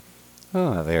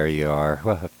Oh, there you are.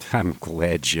 Well, I'm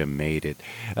glad you made it.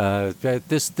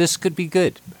 This could be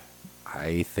good.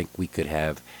 I think we could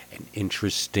have an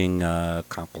interesting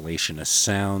compilation of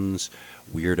sounds,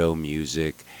 weirdo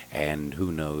music, and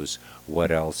who knows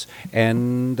what else.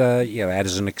 And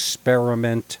as an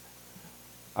experiment,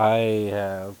 I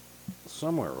have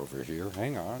somewhere over here.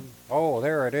 Hang on. Oh,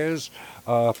 there it is.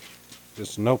 Uh,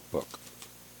 this notebook,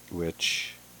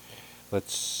 which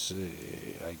let's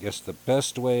see. I guess the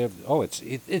best way of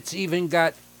it's even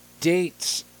got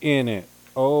dates in it.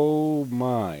 Oh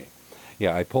my!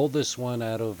 Yeah, I pulled this one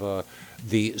out of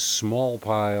the small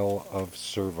pile of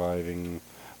surviving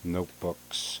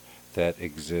notebooks that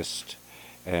exist,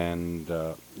 and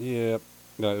what's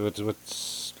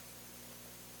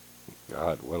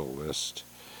God? What a list!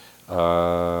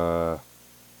 Uh,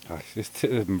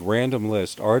 Random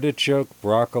list: artichoke,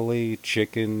 broccoli,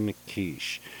 chicken,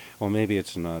 quiche. Well, maybe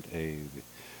it's not a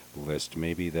list.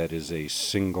 Maybe that is a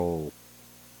single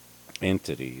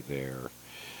entity there.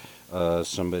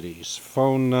 Somebody's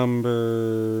phone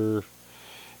number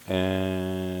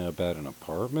and about an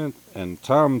apartment. And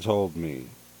Tom told me,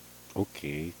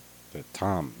 okay, but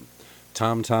Tom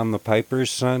the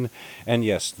Piper's son. And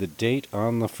yes, the date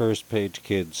on the first page,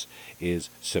 kids, is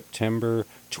September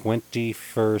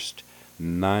 21st,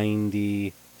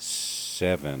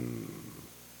 97.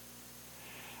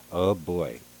 Oh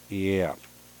boy. Yeah.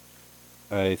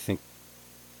 I think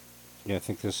I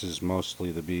think this is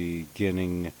mostly the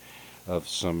beginning of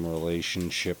some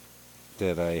relationship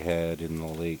that I had in the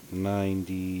late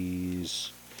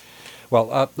 90s.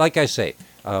 Well, like I say,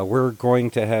 we're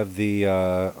going to have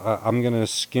I'm going to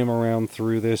skim around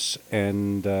through this,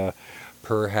 and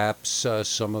perhaps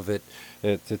some of that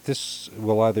this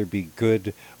will either be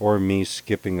good or me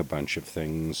skipping a bunch of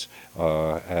things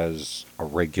as a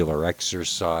regular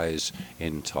exercise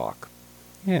in talk.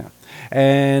 Yeah.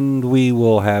 And we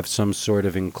will have some sort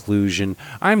of inclusion.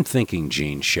 I'm thinking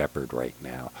Gene Shepherd right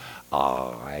now.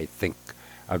 I think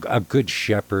a good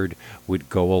shepherd would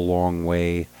go a long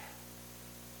way.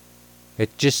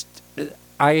 It just,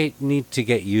 I need to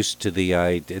get used to the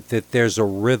idea that there's a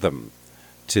rhythm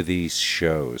to these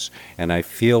shows. And I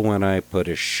feel when I put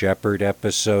a Shepherd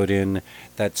episode in,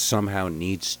 that somehow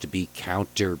needs to be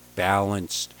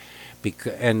counterbalanced.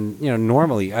 And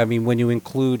normally, I mean, when you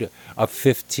include a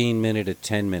 15-minute, a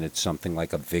 10-minute, something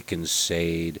like a Vic and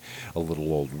Sade, a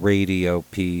little old radio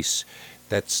piece,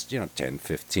 that's 10,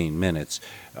 15 minutes.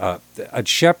 A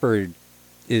Shepherd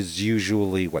is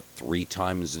usually what, 3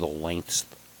 times the length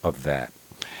of that,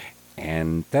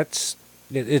 and it's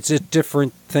a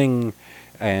different thing,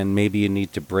 and maybe you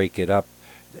need to break it up,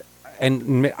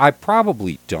 and I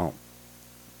probably don't.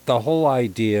 The whole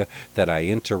idea that I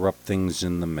interrupt things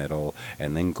in the middle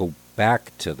and then go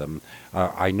back to them.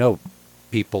 I know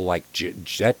people like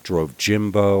that drove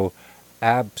Jimbo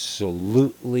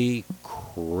absolutely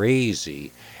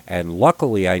crazy. And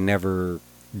luckily, I never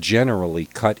generally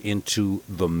cut into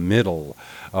the middle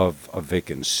of a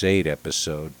Vic and Sade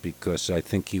episode, because I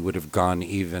think he would have gone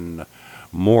even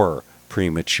more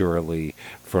prematurely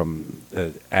from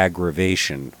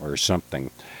aggravation or something.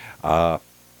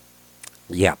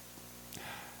 Yeah.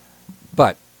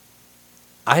 But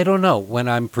I don't know. When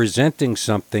I'm presenting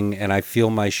something and I feel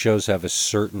my shows have a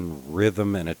certain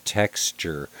rhythm and a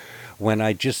texture, when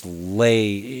I just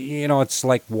lay, it's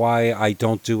like why I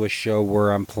don't do a show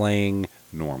where I'm playing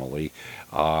normally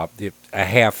a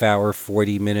half hour,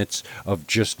 40 minutes of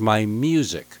just my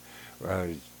music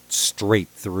straight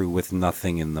through with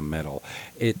nothing in the middle.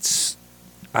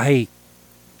 I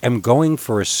am going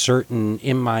for a certain,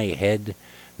 in my head,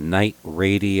 night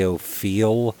radio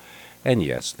feel. And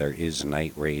yes, there is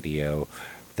night radio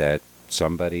that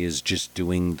somebody is just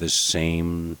doing the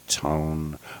same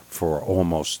tone for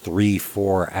almost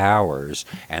 3-4 hours,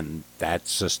 and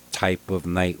that's a type of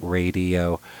night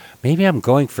radio. Maybe I'm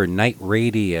going for night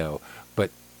radio, but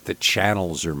the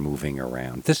channels are moving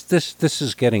around. This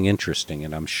is getting interesting,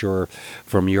 and I'm sure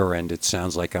from your end it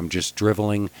sounds like I'm just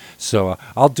driveling. So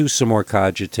I'll do some more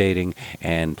cogitating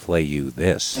and play you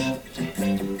this.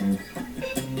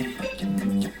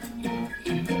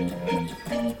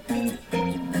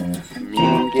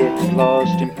 Meaning gets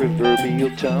lost in proverbial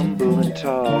tumble and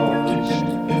tossed.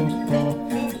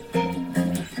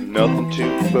 Nothing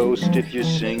to boast if you're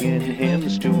singing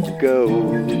hymns to a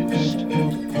ghost.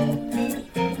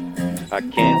 I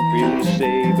can't really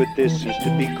say, but there seems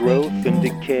to be growth and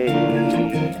decay.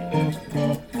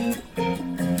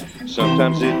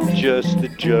 Sometimes it's just the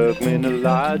juggling of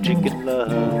logic and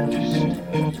lust.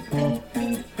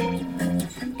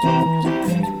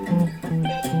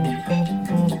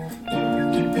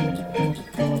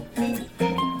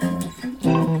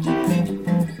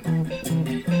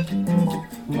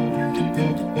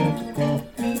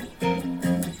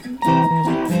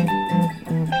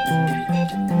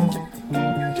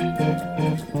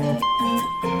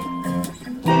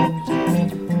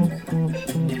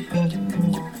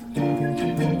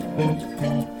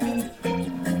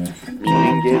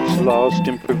 lost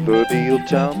in proverbial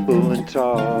tumble and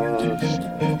tossed.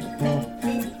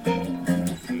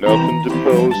 Nothing to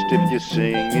post if you're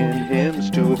singing hymns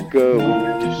to a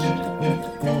ghost.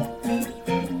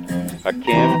 I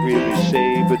can't really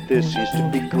say, but there seems to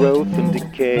be growth and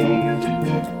decay.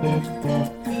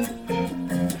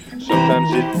 Sometimes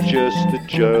it's just the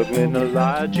juggling of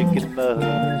logic and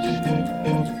lust.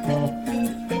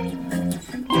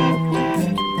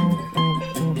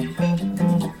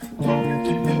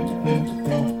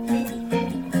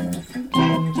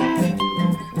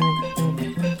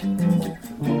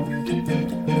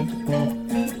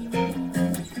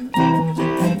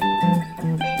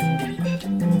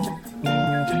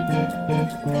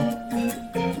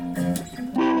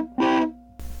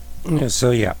 So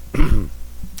yeah,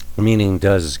 meaning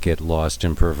does get lost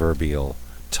in proverbial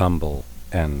tumble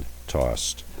and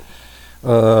tossed.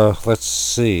 Let's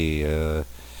see. I'm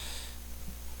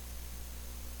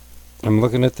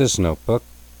looking at this notebook,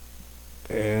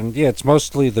 and yeah, it's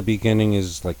mostly the beginning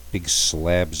is like big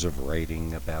slabs of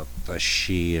writing about the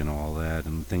she and all that,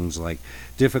 and things like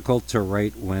difficult to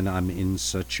write when I'm in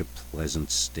such a pleasant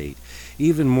state.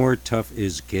 Even more tough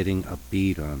is getting a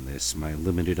beat on this. My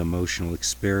limited emotional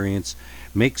experience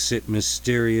makes it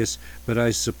mysterious, but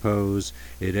I suppose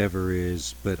it ever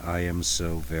is. But I am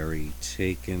so very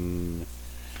taken.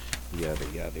 Yada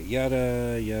yada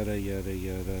yada yada yada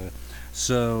yada.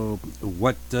 So,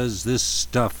 what does this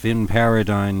stuff in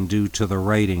Paradigm do to the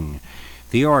writing?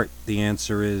 The art, the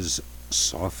answer is,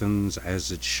 softens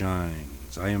as it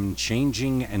shines. I am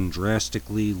changing and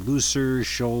drastically looser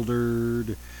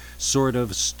shouldered, sort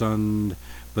of stunned,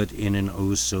 but in an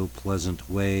oh-so-pleasant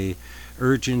way.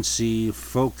 Urgency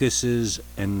focuses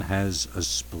and has a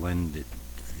splendid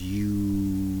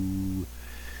view.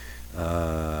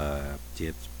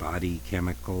 It's body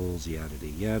chemicals, yada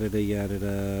yada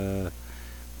yada.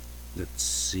 Let's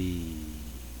see.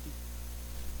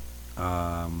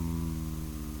 Oh,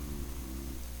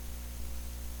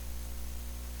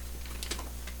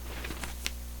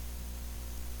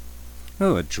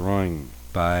 a drawing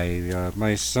by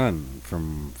my son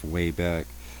from way back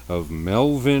of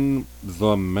Melvin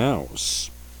the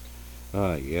Mouse.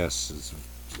 Yes.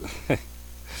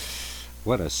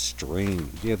 What a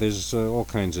strange... Yeah, there's all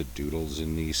kinds of doodles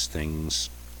in these things.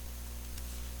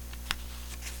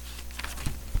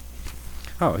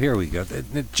 Oh, here we go.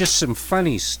 Just some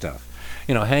funny stuff.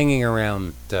 You know, hanging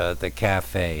around the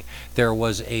cafe, there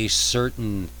was a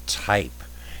certain type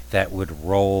that would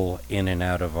roll in and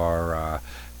out of our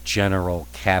general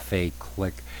cafe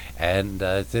clique. And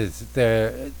they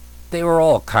were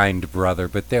all kind brother,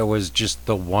 but there was just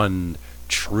the one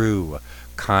true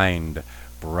kind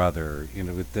brother, you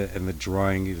know, with the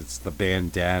drawing, it's the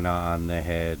bandana on the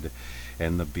head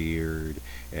and the beard,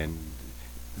 and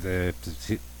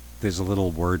there's a little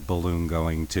word balloon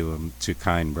going to him, to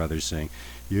kind brother, saying,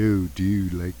 "Yo,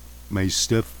 dude, like, my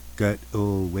stuff got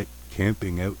all wet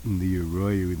camping out in the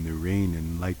arroyo in the rain,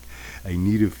 and like, I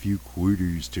need a few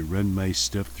quarters to run my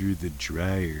stuff through the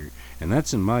dryer." And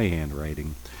that's in my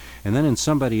handwriting. And then in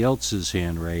somebody else's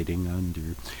handwriting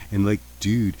under, and like,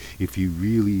 "Dude, if you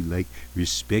really like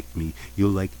respect me, you'll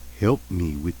like help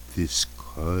me with this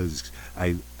cause.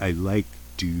 I like,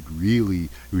 dude, really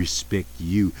respect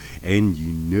you, and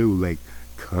you know, like,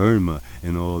 karma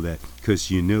and all that, 'cause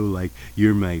you know, like,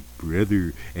 you're my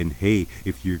brother, and hey,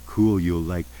 if you're cool, you'll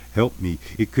like help me.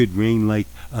 It could rain like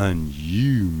on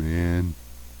you, man."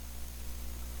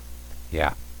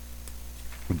 Yeah.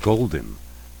 Golden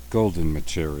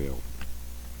material.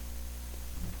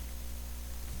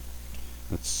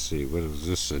 Let's see, what is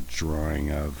this a drawing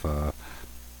of?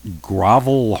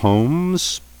 Grovel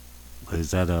Holmes?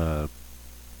 Is that a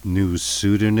new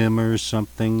pseudonym or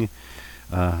something?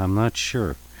 I'm not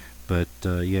sure. But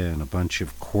yeah, and a bunch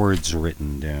of chords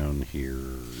written down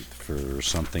here for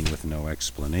something with no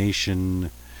explanation.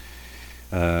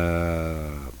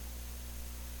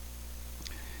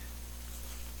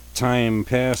 Time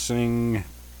passing.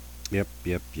 Yep.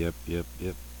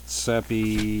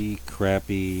 Sappy,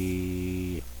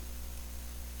 crappy.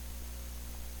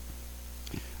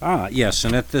 Yes,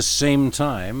 and at this same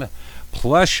time,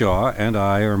 Pleshaw and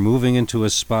I are moving into a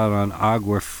spot on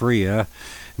Agua Fria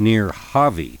near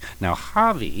Javi. Now,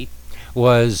 Javi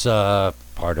was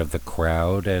part of the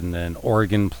crowd and an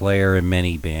organ player in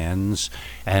many bands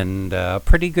and a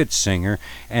pretty good singer,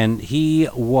 and he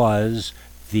was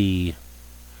the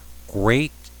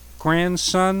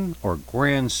great-grandson or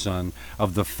grandson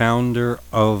of the founder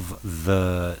of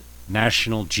the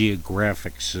National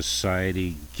Geographic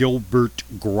Society, Gilbert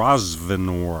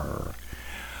Grosvenor.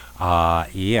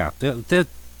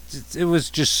 It was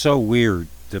just so weird,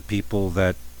 the people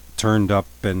that turned up,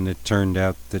 and it turned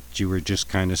out that you were just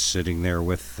kind of sitting there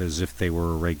with as if they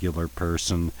were a regular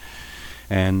person.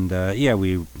 And yeah,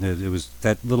 it was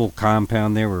that little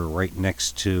compound there. We were right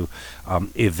next to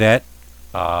Yvette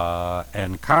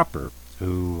and Copper,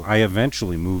 who I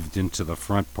eventually moved into the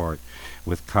front part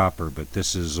with Copper, but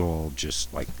this is all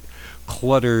just like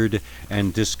cluttered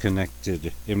and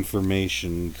disconnected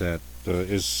information that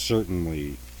is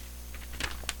certainly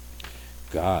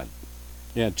God.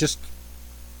 Yeah, just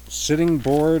sitting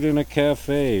bored in a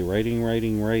cafe,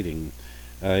 writing.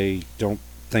 I don't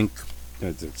think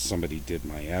that somebody did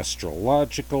my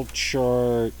astrological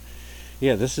chart.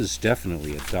 Yeah, this is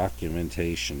definitely a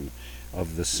documentation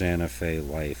of the Santa Fe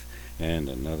life. And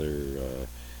another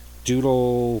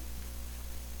doodle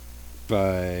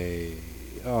by...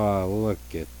 Oh,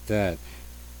 look at that.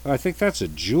 I think that's a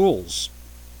Jules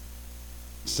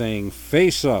saying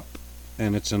face up,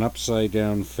 and it's an upside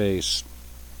down face.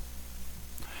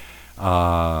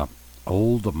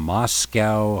 Old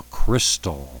Moscow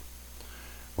crystal.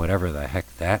 Whatever the heck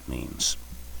that means.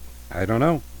 I don't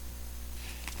know.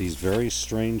 These very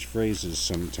strange phrases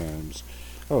sometimes.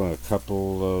 Oh, a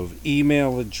couple of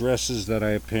email addresses that I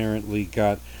apparently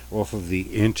got off of the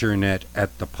internet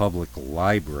at the public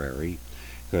library.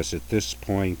 Because at this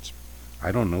point,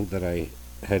 I don't know that I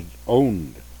had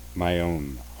owned my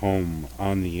own home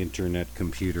on the internet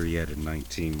computer yet in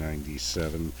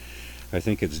 1997. I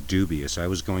think it's dubious. I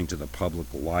was going to the public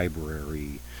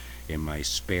library in my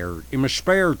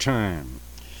spare time.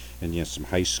 And yes, some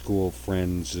high school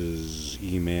friends'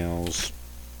 emails.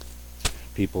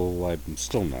 People I'm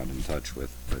still not in touch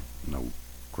with, but no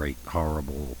great,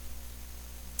 horrible...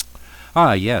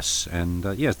 Ah, yes, and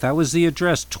yes, that was the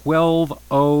address,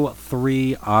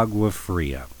 1203 Agua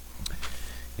Fria.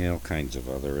 You know, kinds of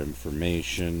other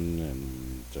information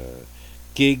and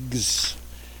gigs,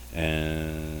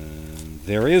 and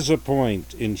there is a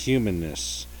point in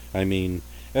humanness. I mean,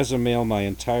 as a male, my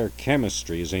entire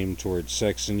chemistry is aimed towards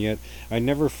sex, and yet I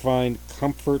never find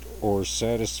comfort or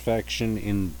satisfaction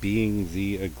in being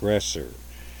the aggressor.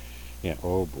 Yeah,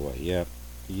 oh boy, yeah.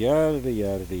 Yada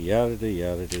yada yada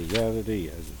yada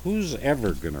yada. Who's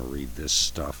ever gonna read this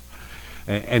stuff?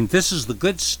 And this is the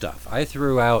good stuff. I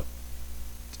threw out,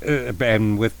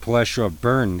 and with pleasure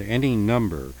burned any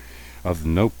number of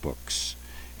notebooks.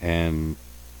 And,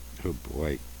 oh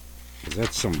boy, is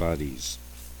that somebody's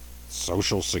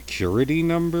social security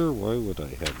number? Why would I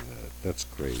have that? That's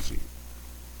crazy.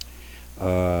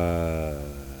 Bad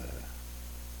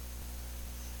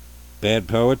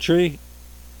poetry?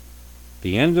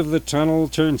 The end of the tunnel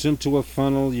turns into a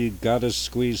funnel. You gotta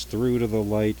squeeze through to the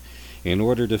light. In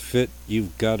order to fit,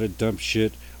 you've gotta dump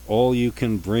shit. All you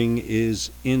can bring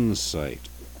is insight.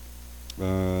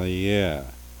 Yeah.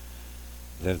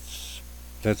 That's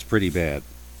pretty bad.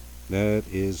 That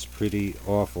is pretty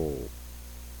awful.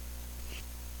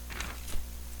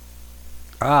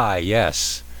 Ah,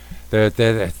 yes. At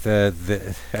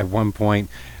one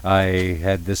point, I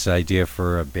had this idea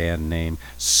for a band name,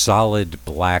 Solid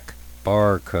Black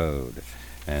Barcode.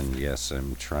 And yes,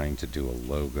 I'm trying to do a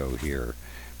logo here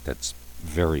that's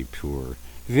very poor.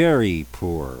 Very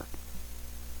poor.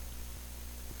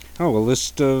 Oh, a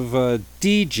list of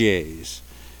DJs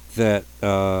that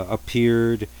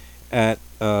appeared at,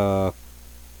 I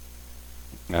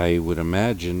would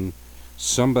imagine,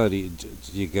 somebody,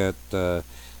 you got the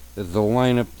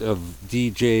lineup of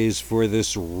DJs for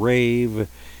this rave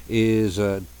is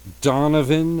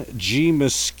Donovan, G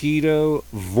Mosquito,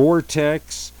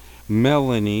 Vortex,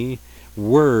 Melanie,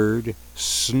 Word,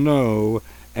 Snow,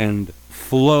 and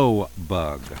Flow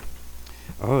Bug.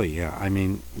 Oh yeah, I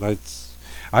mean,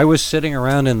 I was sitting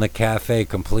around in the cafe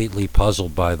completely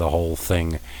puzzled by the whole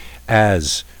thing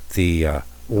as the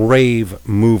rave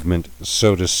movement,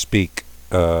 so to speak,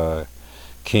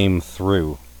 came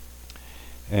through.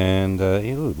 And a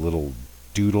little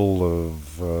doodle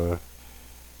of...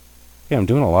 yeah, I'm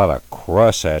doing a lot of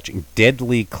cross-hatching.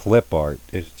 Deadly clip art.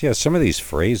 Yeah, some of these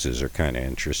phrases are kind of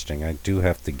interesting. I do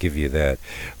have to give you that.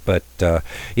 But,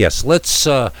 yes, let's...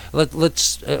 I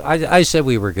said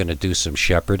we were going to do some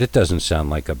Shepherd. It doesn't sound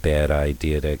like a bad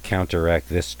idea to counteract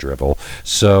this dribble.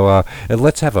 So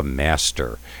let's have a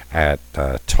master at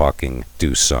talking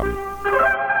do some.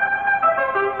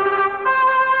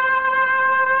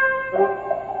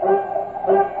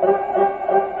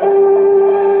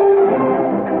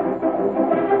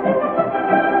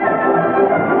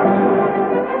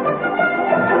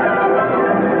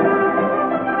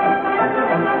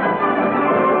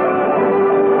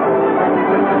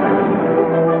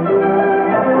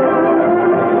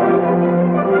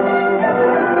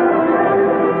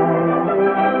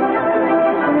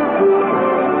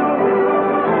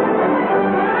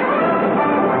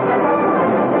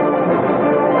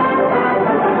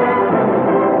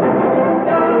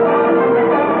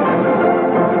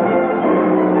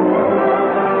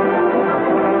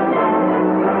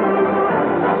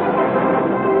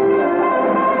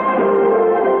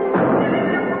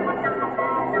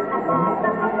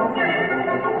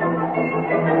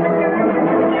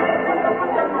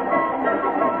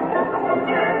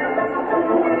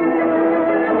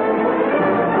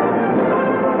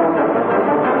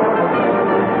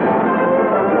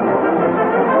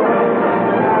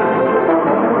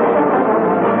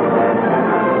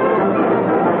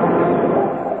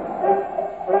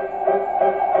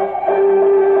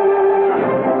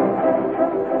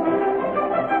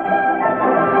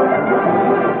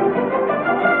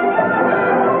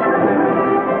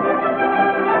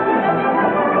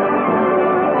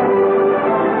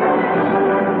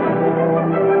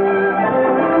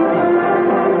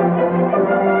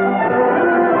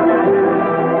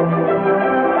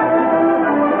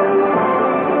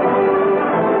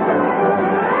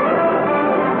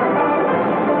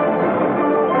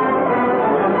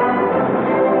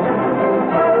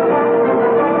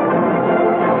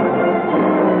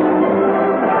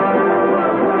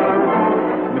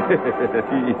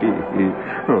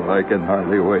 Oh, I can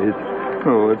hardly wait.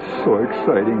 Oh, it's so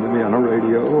exciting to be on the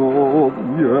radio. Oh,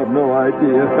 you have no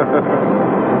idea.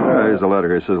 Here's a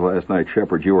letter. It says, last night,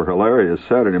 Shepard, you were hilarious.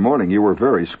 Saturday morning, you were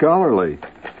very scholarly.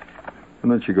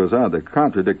 And then she goes on to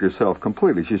contradict herself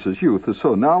completely. She says, youth is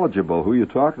so knowledgeable. Who are you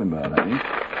talking about, honey?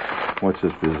 What's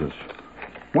this business?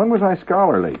 When was I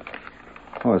scholarly?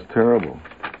 Oh, it's terrible.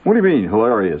 What do you mean,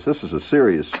 hilarious? This is a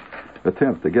serious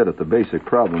attempt to get at the basic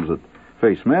problems that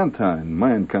face mankind.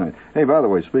 Hey, by the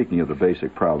way, speaking of the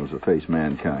basic problems that face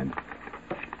mankind,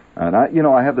 and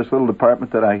I have this little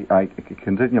department that I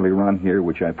continually run here,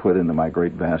 which I put into my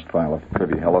great vast file of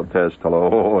trivia. Hello, test. Hello.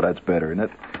 Oh, that's better, isn't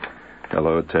it?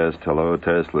 Hello, test. Hello,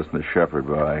 test. Listen to Shepard.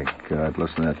 By God,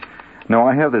 listen to that. No,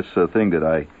 I have this thing that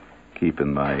I keep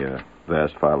in my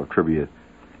vast file of trivia,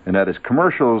 and that is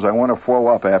commercials I want to follow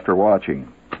up after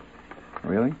watching.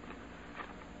 Really?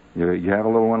 You have a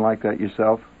little one like that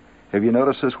yourself? Have you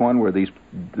noticed this one where this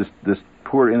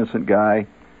poor innocent guy,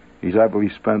 he's obviously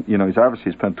spent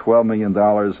 $12 million,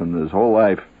 and his whole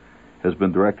life has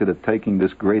been directed at taking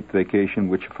this great vacation,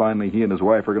 which finally he and his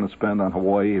wife are going to spend on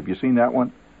Hawaii. Have you seen that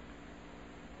one?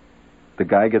 The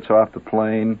guy gets off the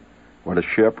plane or the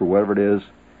ship or whatever it is,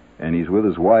 and he's with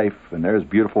his wife, and there's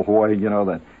beautiful Hawaii.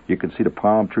 That you can see the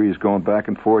palm trees going back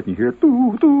and forth, and you hear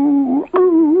doo doo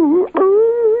doo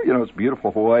doo. It's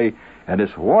beautiful Hawaii, and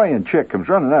this Hawaiian chick comes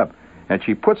running up. And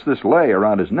she puts this lei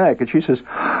around his neck, and she says,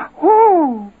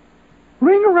 oh,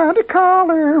 ring around the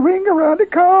collar, ring around the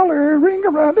collar, ring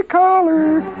around the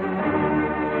collar.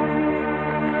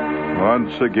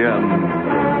 Once again,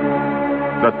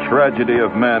 the tragedy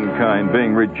of mankind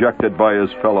being rejected by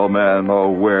his fellow man. Oh,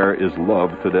 where is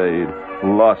love today?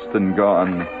 Lost and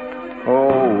gone.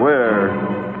 Oh, where?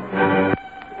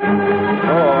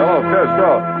 Oh, hello,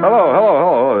 Test.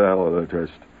 Oh, hello,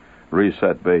 Test.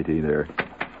 Reset Beatty there.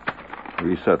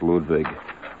 Reset Ludwig.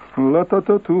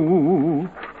 La-ta-ta-too.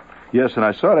 Yes, and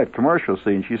I saw that commercial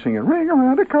scene. She's singing, ring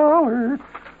around the collar,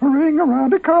 ring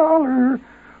around the collar.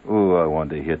 Ooh, I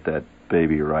wanted to hit that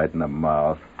baby right in the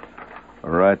mouth.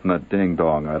 Right in the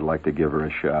ding-dong. I'd like to give her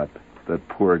a shot. That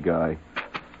poor guy.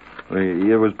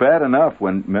 It was bad enough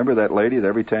when, remember that lady, that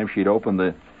every time she'd open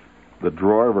the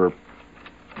drawer of her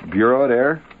bureau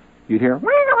there, you'd hear,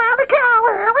 ring around the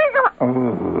collar, ring around...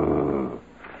 Oh...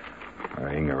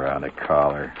 ring around the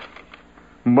collar.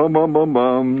 Bum, bum, bum,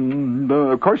 bum.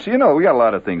 Of course, we got a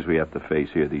lot of things we have to face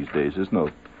here these days. There's no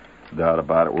doubt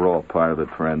about it. We're all part of it,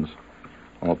 friends.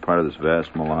 All part of this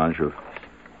vast melange of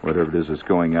whatever it is that's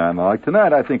going on. Like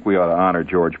tonight, I think we ought to honor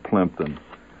George Plimpton.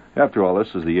 After all,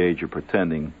 this is the age of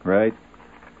pretending, right?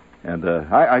 And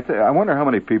I wonder how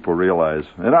many people realize,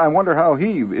 and I wonder how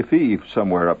if he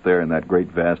somewhere up there in that great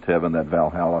vast heaven, that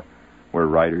Valhalla, where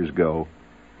writers go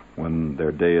when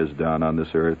their day is done on this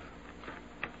earth.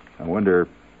 I wonder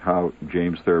how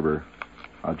Jim Thurber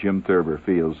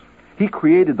feels. He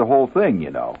created the whole thing,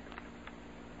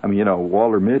 I mean,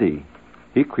 Walter Mitty.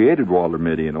 He created Walter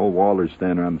Mitty, and old Walter's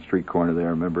standing on the street corner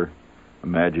there, remember?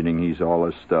 Imagining he's all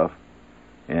this stuff.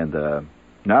 And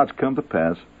now it's come to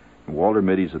pass. Walter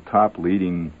Mitty's the top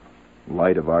leading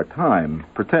light of our time,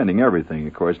 pretending everything,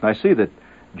 of course. And I see that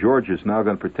George is now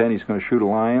going to pretend he's going to shoot a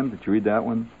lion. Did you read that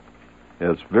one?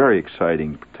 Yeah, it's very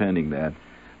exciting, pretending that.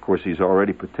 Of course, he's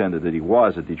already pretended that he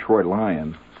was a Detroit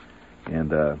Lion.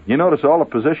 And you notice all the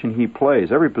position he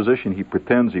plays, every position he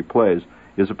pretends he plays,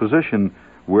 is a position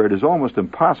where it is almost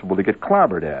impossible to get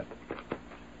clobbered at.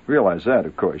 Realize that,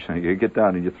 of course. You get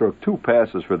down and you throw 2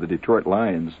 passes for the Detroit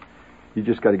Lions. You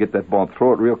just got to get that ball and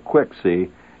throw it real quick,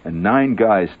 see? And 9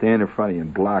 guys stand in front of you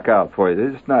and block out for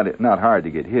you. It's not hard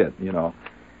to get hit,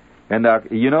 And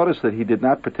you notice that he did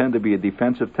not pretend to be a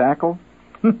defensive tackle?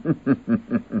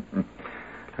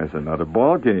 That's another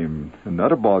ball game.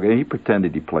 He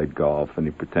pretended he played golf, and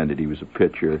he pretended he was a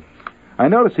pitcher. I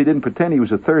noticed he didn't pretend he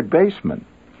was a third baseman.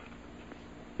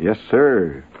 Yes,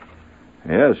 sir.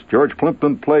 Yes, George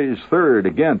Plimpton plays third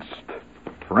against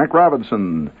Frank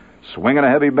Robinson, swinging a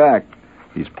heavy bat.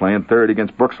 He's playing third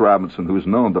against Brooks Robinson, who's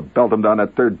known to belt him down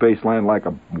that third baseline like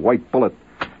a white bullet.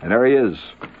 And there he is.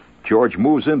 George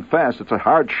moves in fast. It's a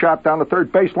hard shot down the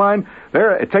third baseline.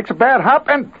 There, it takes a bad hop,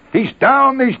 and he's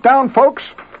down, folks.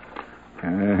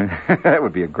 That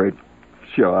would be a great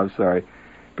show, I'm sorry.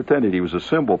 Pretended he was a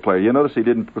cymbal player. You notice he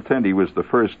didn't pretend he was the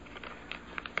first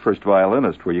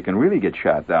violinist, where you can really get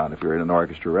shot down if you're in an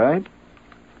orchestra, right?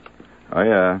 Oh,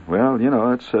 yeah. Well,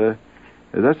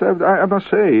 I must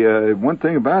say, one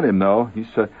thing about him, though,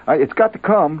 it's got to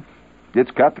come.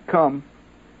 It's got to come.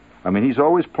 I mean, he's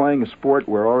always playing a sport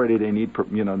where already they need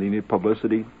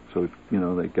publicity, so,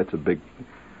 that gets a big...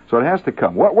 So it has to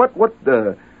come. What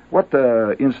What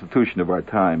institution of our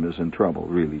time is in trouble,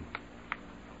 really?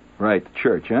 Right, the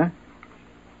church, huh?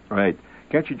 Right.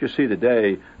 Can't you just see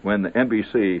today when the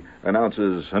NBC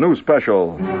announces a new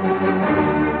special?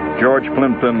 George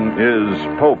Plimpton is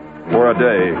Pope for a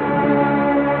day.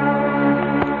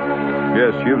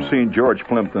 Yes, you've seen George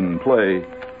Plimpton play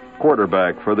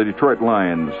quarterback for the Detroit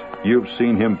Lions. You've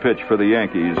seen him pitch for the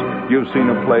Yankees. You've seen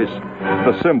him place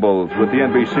the cymbals with the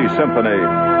NBC Symphony.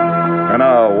 And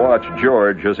now watch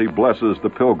George as he blesses the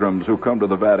pilgrims who come to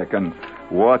the Vatican.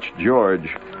 Watch George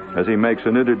as he makes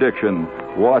an interdiction.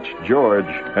 Watch George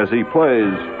as he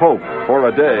plays Pope for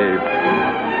a day.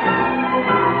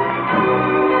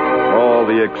 All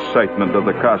the excitement of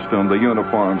the costume, the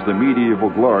uniforms, the medieval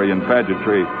glory and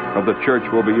pageantry of the church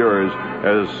will be yours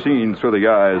as seen through the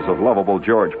eyes of lovable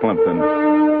George Plimpton.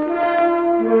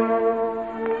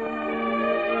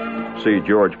 See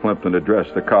George Plimpton address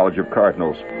the College of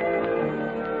Cardinals.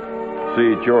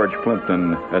 See George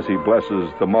Plimpton as he blesses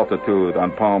the multitude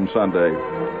on Palm Sunday.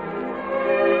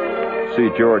 See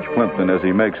George Plimpton as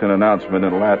he makes an announcement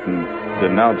in Latin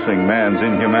denouncing man's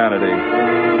inhumanity.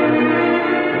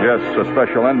 Yes, a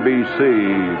special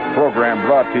NBC program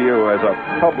brought to you as a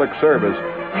public service.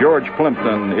 George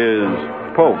Plimpton is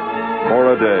Pope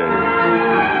for a day.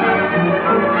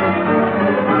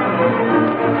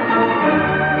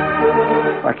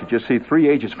 I could just see 3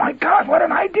 agents. My God, what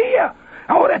an idea!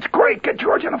 Oh, that's great. Get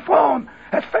George on the phone.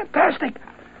 That's fantastic.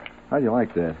 How do you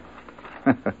like that?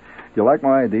 You like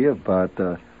my idea about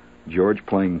George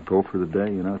playing Pope for the day?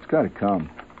 You know, it's got to come.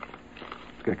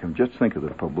 It's got to come. Just think of the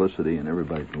publicity, and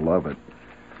everybody'd love it.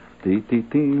 Dee.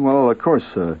 Well, of course,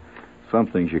 some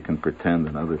things you can pretend,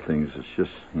 and other things it's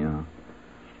just, you know,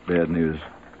 bad news.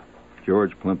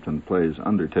 George Plimpton plays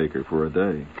Undertaker for a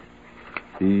day.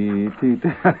 Dee.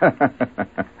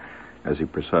 As he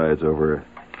presides over.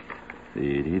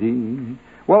 Dee.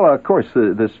 Well, of course,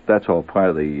 that's all part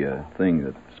of the thing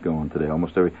that's going today.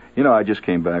 Almost every... You know, I just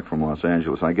came back from Los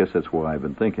Angeles. I guess that's why I've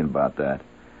been thinking about that.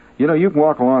 You know, you can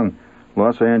walk along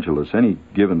Los Angeles, any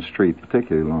given street,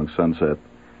 particularly along Sunset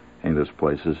and those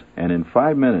places, and in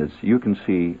 5 minutes you can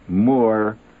see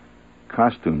more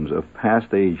costumes of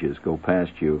past ages go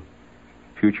past you,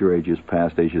 future ages,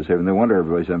 past ages, and no wonder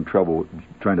everybody's having trouble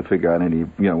trying to figure out any, you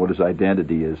know, what his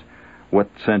identity is, what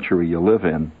century you live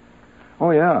in. Oh,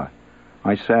 yeah.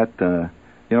 I sat, you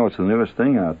know, it's the newest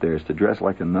thing out there is to dress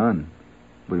like a nun.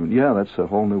 Yeah, that's a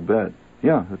whole new bet.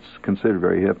 Yeah, it's considered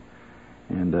very hip.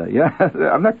 And, yeah,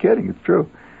 I'm not kidding. It's true.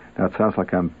 Now, it sounds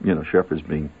like I'm, you know, Shepard's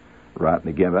being rotten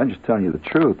again, but I'm just telling you the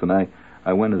truth. And I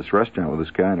went to this restaurant with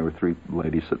this guy, and there were 3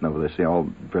 ladies sitting over there, see, all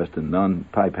dressed in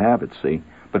nun-type habits, see,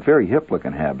 but very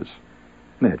hip-looking habits.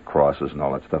 And they had crosses and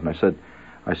all that stuff. And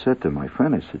I said to my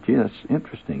friend, I said, gee, that's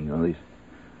interesting, you know, these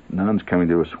nuns coming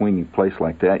to a swinging place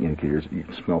like that, you know, you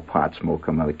can smell pot smoke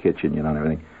come out of the kitchen, you know, and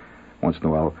everything. Once in a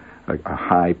while, a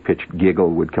high-pitched giggle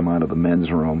would come out of the men's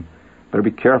room. Better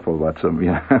be careful about some,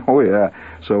 you know. Oh, yeah.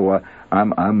 So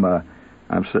I'm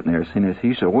sitting there seeing this.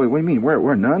 He said, what do you mean,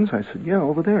 we're nuns? I said, yeah,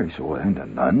 over there. He said, well, ain't the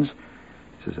nuns?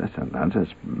 He says, that's not nuns.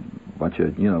 That's a bunch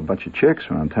of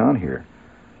chicks around town here.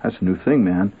 That's a new thing,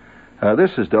 man.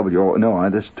 This is WO. No,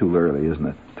 this is too early, isn't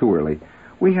it? Too early.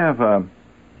 We have,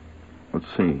 let's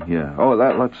see, yeah. Oh,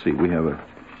 let's see. We have an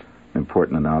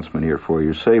important announcement here for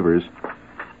you. Savers,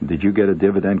 did you get a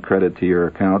dividend credit to your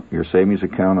account, your savings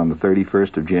account on the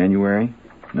 31st of January?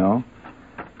 No?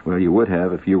 Well, you would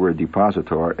have if you were a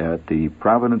depositor at the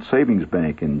Provident Savings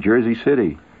Bank in Jersey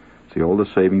City. It's the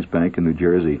oldest savings bank in New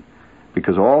Jersey.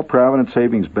 Because all Provident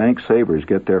Savings Bank savers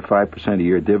get their 5% a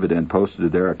year dividend posted to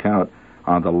their account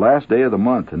on the last day of the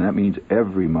month, and that means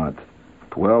every month,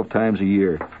 12 times a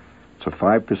year. It's a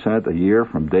 5% a year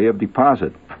from day of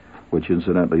deposit, which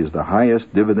incidentally is the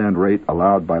highest dividend rate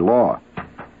allowed by law.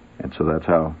 And so that's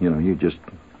how, you know,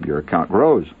 your account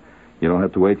grows. You don't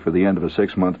have to wait for the end of a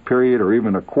 6-month period or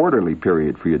even a quarterly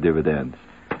period for your dividends.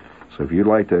 So if you'd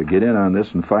like to get in on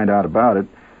this and find out about it,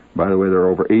 by the way, there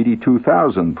are over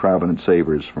 82,000 Provident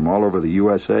savers from all over the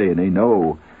USA, and they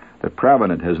know that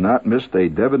Provident has not missed a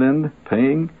dividend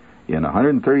paying in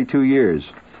 132 years.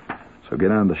 So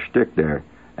get on the shtick there.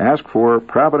 Ask for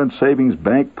Provident Savings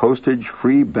Bank postage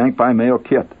free bank by mail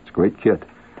kit. It's a great kit.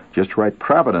 Just write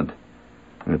Provident.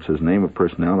 And it says name of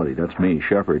personality. That's me,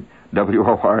 Shepard.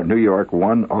 WOR, New York,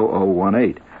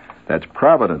 10018. That's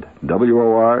Provident,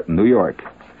 WOR, New York.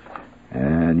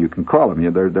 And you can call them.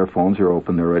 Their phones are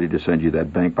open. They're ready to send you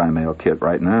that bank-by-mail kit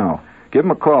right now. Give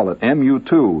them a call at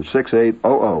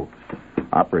MU2-6800.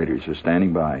 Operators are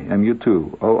standing by.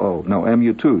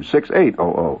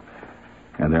 MU2-6800.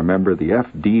 And they're a member of the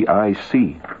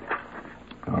FDIC.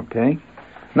 Okay?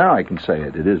 Now I can say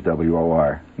it. It is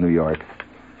WOR, New York.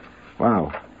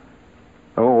 Wow.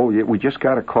 Oh, we just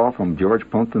got a call from George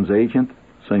Plimpton's agent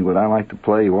saying, would I like to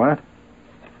play what?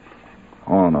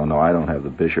 Oh, no, I don't have the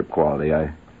bishop quality.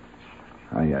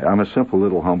 I'm a simple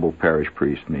little humble parish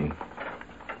priest, me.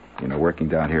 You know, working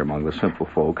down here among the simple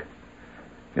folk.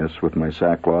 Yes, with my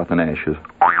sackcloth and ashes.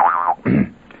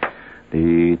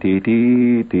 Dee, dee,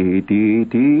 dee, dee, dee,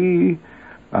 dee.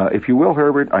 If you will,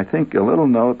 Herbert, I think a little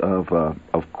note of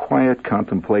quiet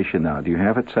contemplation now. Do you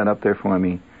have it set up there for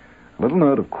me? A little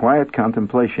note of quiet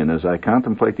contemplation as I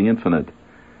contemplate the infinite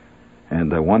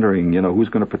and wondering, you know, who's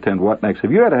going to pretend what next.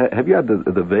 Have you had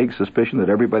the vague suspicion that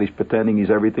everybody's pretending he's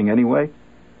everything anyway?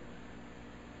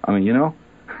 I mean, you know?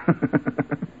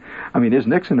 I mean, is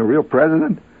Nixon a real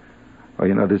president? Or,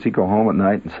 you know, does he go home at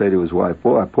night and say to his wife,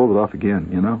 boy, I pulled it off again,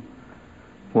 you know?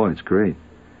 Boy, it's great.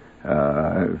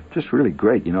 Just really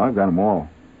great, you know, I've got them all.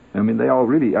 I mean, I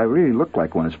really look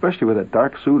like one, especially with that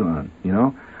dark suit on, you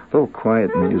know? A little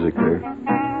quiet music there.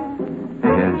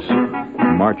 Yes,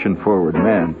 marching forward,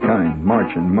 mankind,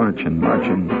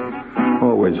 marching.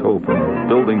 Always hoping,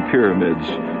 building pyramids,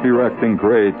 erecting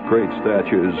great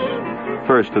statues.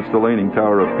 First it's the Leaning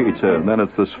Tower of Pisa, and then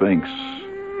it's the Sphinx.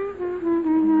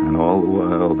 And all the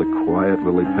while, the quiet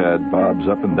lily pad bobs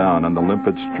up and down on the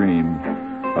limpid stream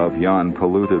of yon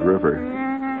polluted river.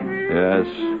 Yes,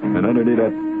 and underneath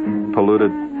that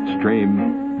polluted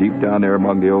stream, deep down there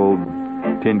among the old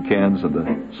tin cans and the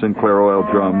Sinclair oil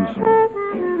drums,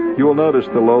 you will notice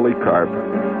the lowly carp.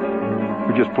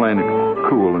 We're just playing it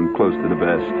cool and close to the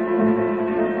best.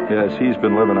 Yes, he's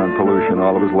been living on pollution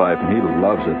all of his life, and he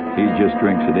loves it. He just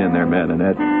drinks it in there, man, and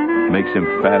that makes him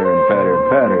fatter and fatter and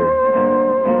fatter.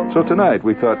 So tonight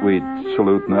we thought we'd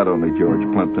salute not only George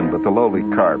Plimpton, but the lowly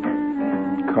carp.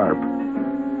 Carp.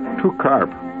 To carp.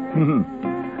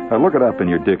 Now look it up in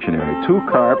your dictionary. To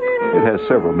carp, it has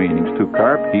several meanings. To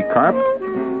carp, he carped,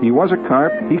 he was a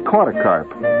carp, he caught a carp.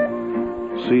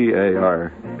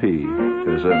 C-A-R-P,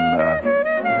 as in,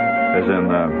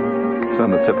 it's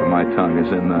on the tip of my tongue,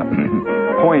 as in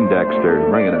Poindexter,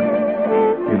 bringing it.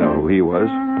 You know who he was.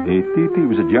 He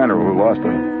was a general who lost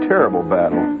a terrible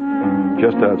battle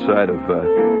just outside of,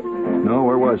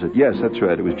 where was it? Yes, that's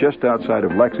right. It was just outside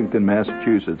of Lexington,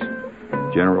 Massachusetts.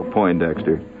 General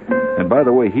Poindexter. And by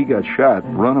the way, he got shot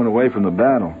running away from the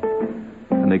battle.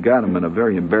 And they got him in a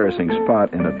very embarrassing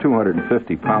spot in a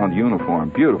 250-pound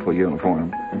uniform. Beautiful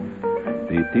uniform.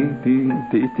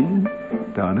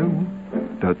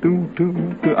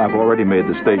 I've already made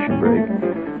the station break.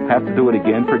 Have to do it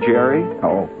again for Jerry?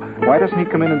 Oh, why doesn't he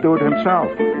come in and do it himself?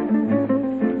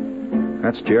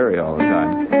 That's Jerry all the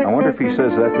time. I wonder if he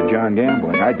says that to John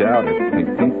Gambling. I doubt it.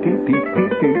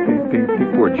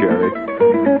 Poor Jerry.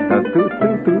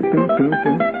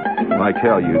 Like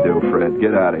hell you do, Fred.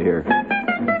 Get out of here.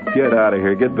 Get out of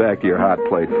here. Get back to your hot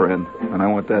plate, friend. And I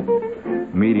want that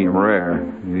medium rare.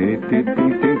 I'm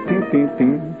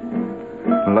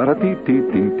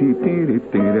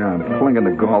flinging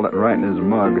the gauntlet right in his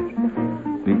mug.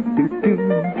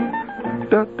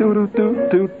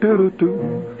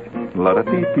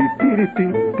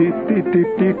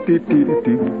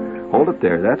 Hold it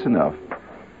there. That's enough.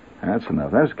 That's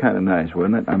kind of nice,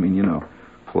 wasn't it? I mean, you know,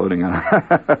 floating on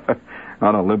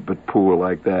on a limpid pool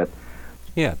like that.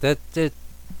 Yeah,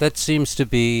 that seems to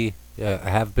be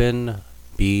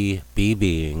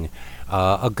being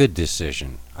a good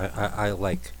decision. I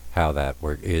like how that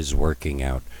is working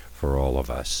out for all of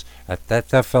us.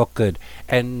 That felt good.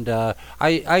 And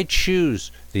I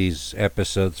choose these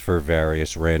episodes for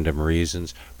various random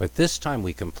reasons, but this time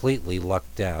we completely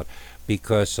lucked out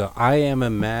because I am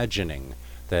imagining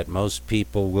that most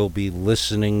people will be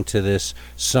listening to this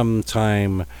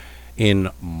sometime in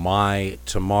my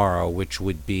tomorrow, which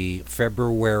would be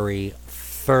February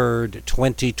 3rd,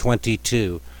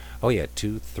 2022. Oh, yeah,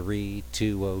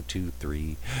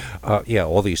 232023. Yeah,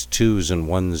 all these 2s and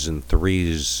 1s and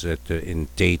 3s in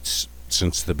dates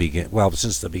since the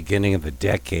beginning of the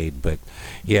decade. But,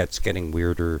 yeah, it's getting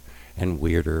weirder and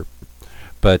weirder.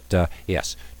 But,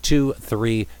 yes,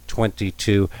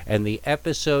 2/3/22. And the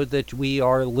episode that we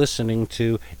are listening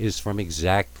to is from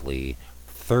exactly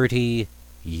 30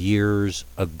 years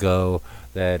ago.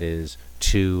 That is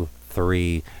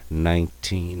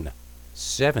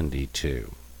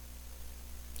 2/3/1972.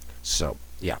 So,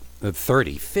 yeah,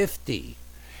 50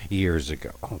 years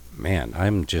ago. Oh, man,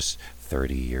 I'm just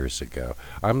 30 years ago.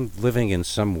 I'm living in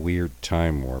some weird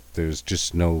time warp. There's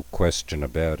just no question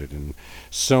about it in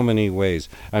so many ways.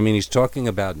 I mean, he's talking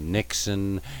about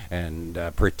Nixon and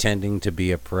pretending to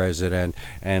be a president,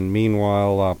 and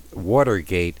meanwhile,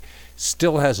 Watergate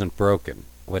still hasn't broken.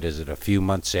 what is it, a few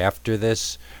months after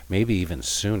this, maybe even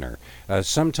sooner,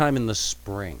 sometime in the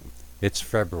spring. It's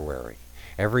February.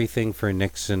 Everything for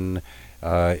Nixon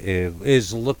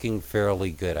is looking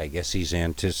fairly good. I guess he's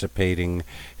anticipating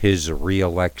his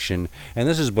re-election. And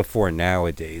this is before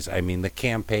nowadays. I mean, the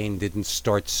campaign didn't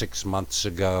start 6 months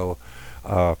ago.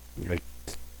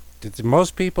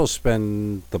 Most people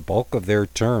spend the bulk of their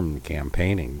term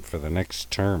campaigning for the next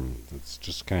term. It's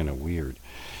just kind of weird.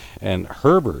 And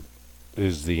Herbert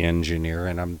is the engineer,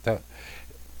 and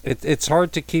it's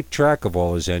hard to keep track of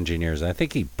all his engineers. I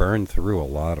think he burned through a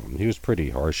lot of them. He was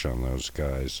pretty harsh on those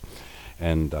guys,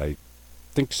 and I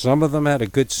think some of them had a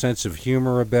good sense of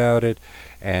humor about it,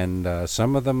 and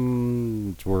some of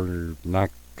them were not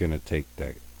going to take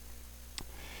that.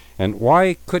 And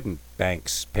why couldn't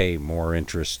banks pay more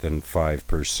interest than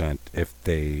 5% if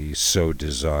they so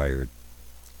desired?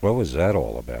 What was that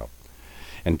all about?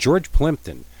 And George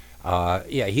Plimpton,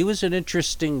 he was an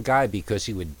interesting guy because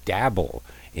he would dabble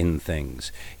in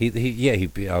things. He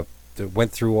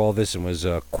went through all this and was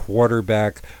a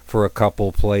quarterback for a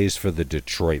couple plays for the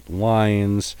Detroit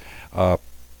Lions.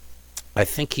 I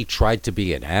think he tried to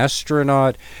be an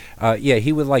astronaut.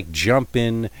 He would like jump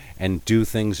in and do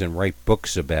things and write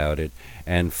books about it.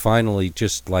 And finally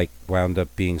just like wound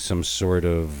up being some sort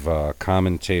of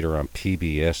commentator on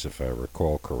PBS, if I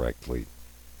recall correctly.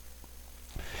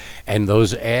 And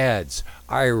those ads,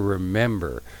 I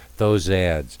remember those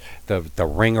ads. The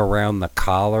ring around the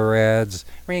collar ads.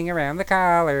 Ring around the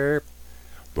collar.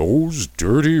 Those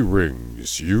dirty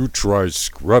rings, you try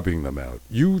scrubbing them out,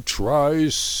 you try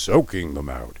soaking them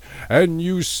out, and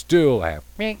you still have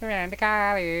ring around the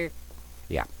collar.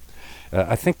 Yeah.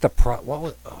 I think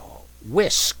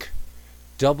Whisk.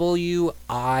 W-I-S-K,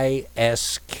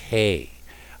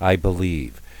 I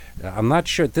believe. I'm not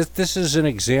sure. This is an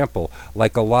example,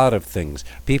 like a lot of things.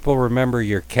 People remember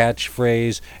your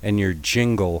catchphrase and your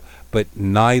jingle, but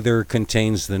neither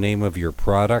contains the name of your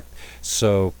product.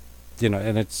 So,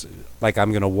 and it's like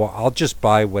I'll just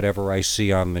buy whatever I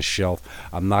see on the shelf.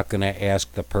 I'm not going to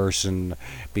ask the person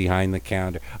behind the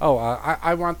counter,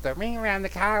 I want the ring around the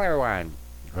collar one.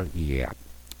 Yeah.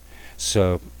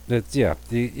 So,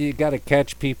 you got to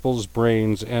catch people's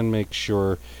brains and make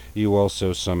sure you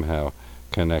also somehow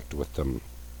connect with them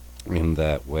in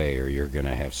that way, or you're going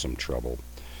to have some trouble.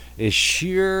 As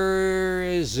sure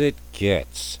as it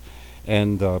gets.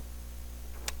 And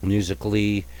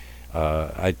musically,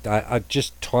 I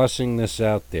just tossing this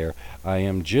out there, I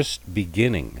am just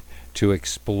beginning to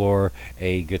explore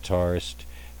a guitarist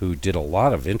who did a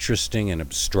lot of interesting and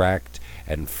abstract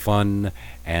and fun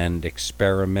and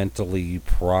experimentally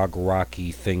prog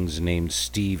rocky things named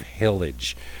Steve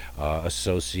Hillage,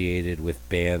 associated with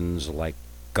bands like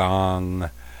Gong.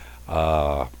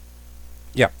 There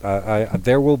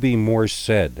will be more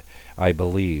said, I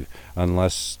believe,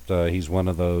 unless he's one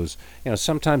of those.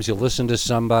 Sometimes you listen to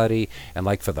somebody and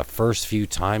like for the first few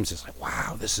times it's like,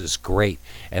 wow, this is great.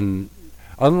 And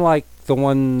unlike the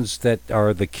ones that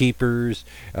are the keepers,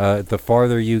 the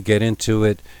farther you get into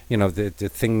it,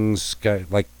 the things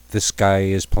like this guy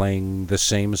is playing the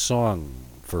same song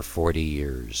for 40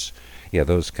 years. Yeah,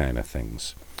 those kind of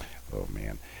things. Oh,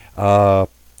 man.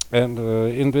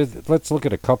 Let's look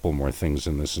at a couple more things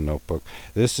in this notebook.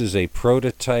 This is a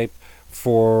prototype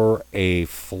for a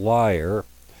flyer.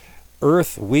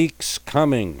 Earth Week's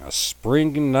coming,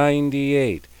 Spring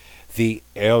 98. The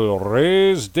El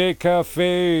Reyes de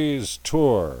Cafés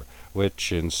Tour,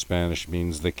 which in Spanish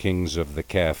means the Kings of the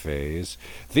Cafes.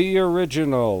 The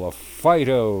original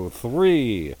Fido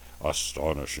 3,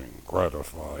 astonishing,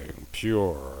 gratifying,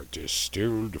 pure,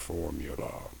 distilled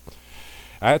formula.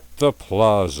 At the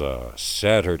Plaza,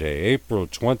 Saturday, April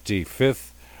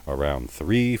 25th, around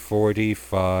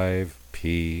 3:45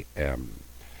 p.m.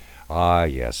 Ah,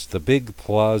 yes, the big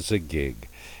Plaza gig.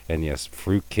 And yes,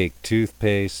 Fruitcake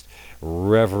Toothpaste,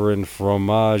 Reverend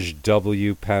Fromage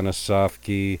W.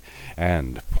 Panasovsky,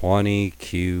 and Pawnee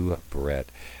Q.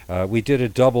 Brett. We did a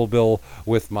double bill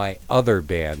with my other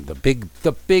band, the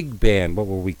big band. What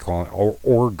were we calling it?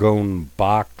 Orgone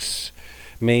Box,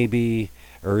 maybe,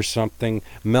 or something.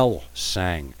 Mel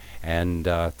sang, and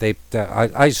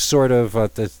I sort of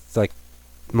like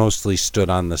mostly stood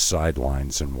on the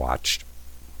sidelines and watched.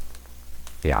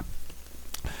 Yeah.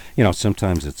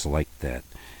 Sometimes it's like that.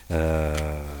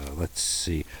 Let's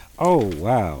see. Oh,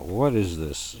 wow. What is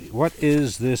this? What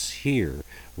is this here?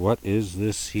 What is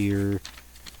this here?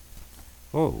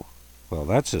 Oh, well,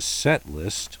 that's a set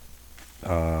list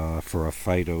for a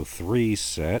Fido 3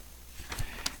 set.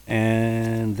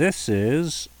 And this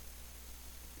is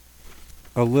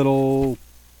a little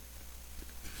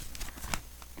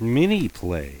mini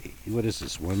play. What is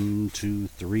this? 1, 2,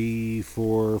 3,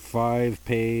 4, 5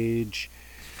 page.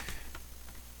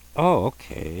 Oh,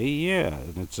 okay, yeah.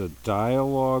 And it's a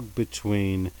dialogue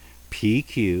between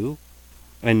PQ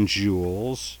and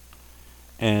Jules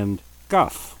and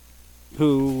Guff,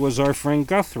 who was our friend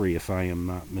Guthrie, if I am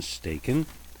not mistaken.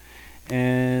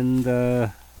 And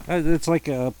it's like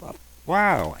a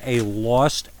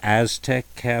Lost Aztec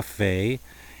Cafe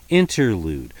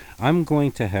interlude. I'm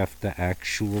going to have to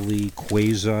actually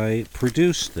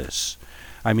quasi-produce this.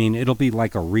 I mean, it'll be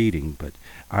like a reading, but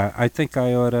I think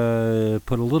I ought to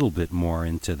put a little bit more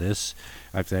into this.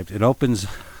 It opens,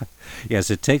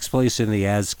 yes, it takes place in the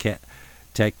Aztec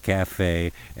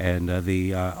Cafe, and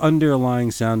the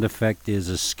underlying sound effect is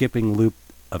a skipping loop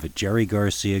of a Jerry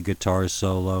Garcia guitar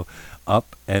solo,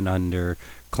 up and under,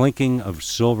 clinking of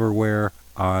silverware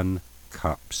on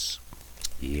cups.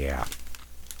 Yeah.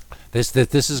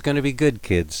 This is going to be good,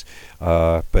 kids,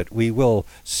 but we will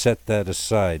set that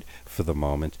aside for the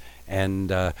moment.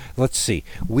 And let's see.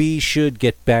 We should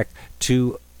get back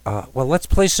to, let's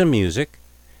play some music,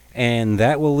 and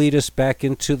that will lead us back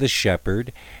into The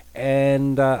Shepherd.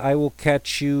 And I will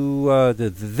catch you,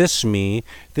 this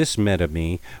meta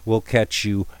me, will catch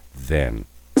you then.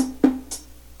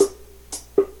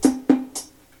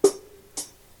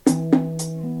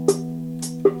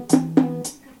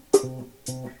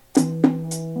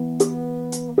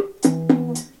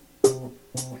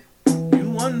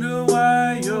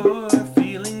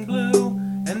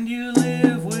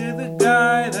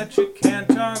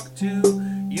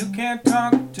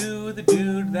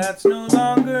 That's no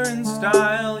longer in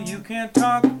style. You can't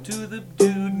talk to the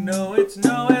dude, no, it's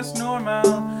no es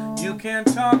normal. You can't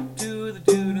talk to the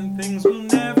dude, and things will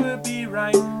never be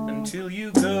right until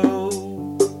you go.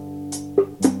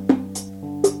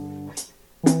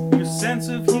 Your sense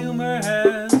of humor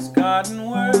has gotten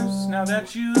worse now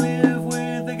that you live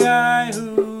with a guy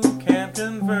who can't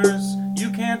converse.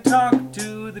 You can't talk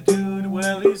to the dude,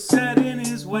 well, he's set in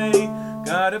his way.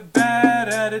 Got a bad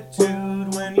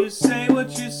attitude when you say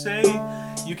what you say.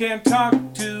 You can't talk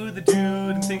to the dude,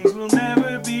 and things will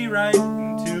never be right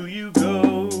until you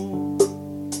go.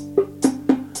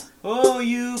 Oh,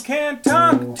 you can't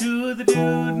talk to the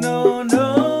dude, no,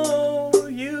 no.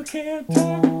 You can't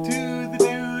talk to the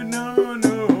dude, no,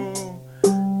 no.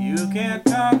 You can't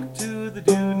talk to the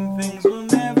dude, and things will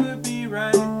never be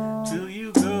right till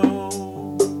you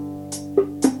go.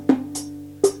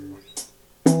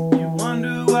 You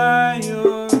wonder why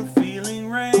you're feeling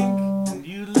rank, and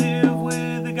you live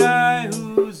with a guy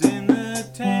who's in the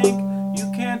tank.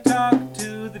 You can't talk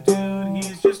to the dude,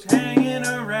 he's just hanging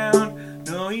around.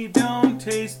 No, he don't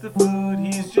taste the food,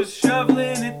 he's just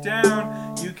shoveling it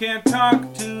down. You can't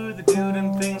talk to the dude,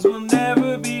 and things will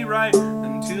never be right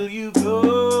until you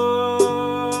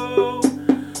go.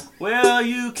 Well,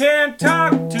 you can't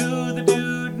talk to the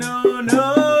dude, no,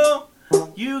 no.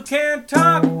 You can't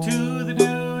talk to the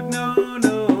dude, no,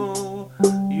 no.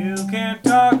 You can't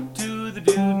talk to the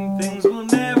dude, and things will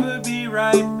never be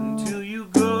right until you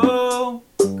go,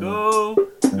 go,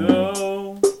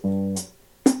 go,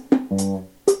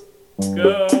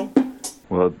 go.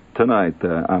 Well, tonight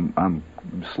I'm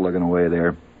slugging away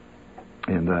there,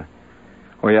 and I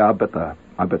bet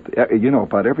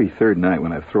about every third night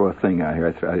when I throw a thing out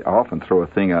here, I often throw a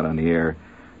thing out on the air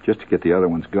just to get the other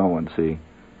ones going. See,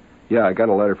 yeah, I got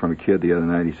a letter from a kid the other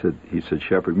night. He said,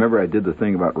 Shepherd, remember I did the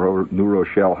thing about New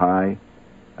Rochelle High,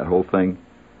 that whole thing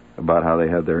about how they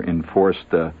had their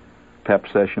enforced pep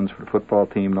sessions for the football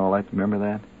team and all that. Remember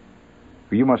that?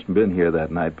 Well, you must have been here that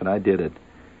night, but I did it.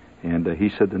 And he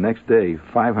said the next day,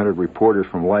 500 reporters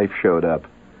from Life showed up.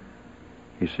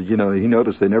 He said, he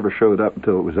noticed they never showed up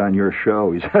until it was on your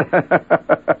show. He said,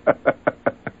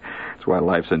 that's why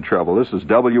Life's in trouble. This is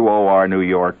WOR New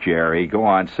York, Jerry. Go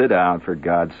on, sit down, for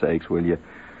God's sakes, will you?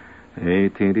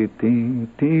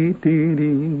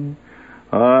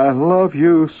 I love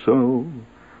you so.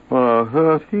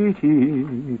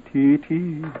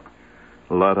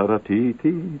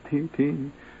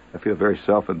 I feel very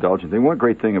self-indulgent. And one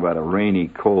great thing about a rainy,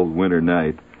 cold winter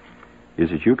night is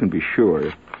that you can be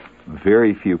sure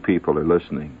very few people are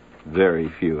listening. Very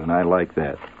few. And I like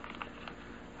that.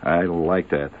 I like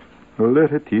that. Well,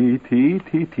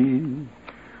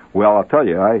 I'll tell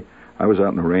you, I was out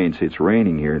in the rain. See, it's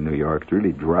raining here in New York. It's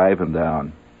really driving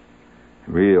down.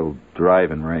 Real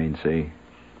driving rain, see.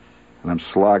 And I'm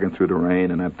slogging through the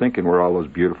rain, and I'm thinking where all those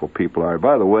beautiful people are.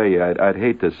 By the way, I'd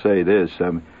hate to say this.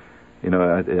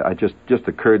 I just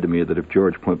occurred to me that if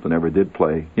George Plimpton ever did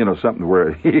play, something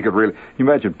where he could really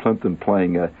imagine Plimpton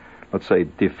playing, let's say,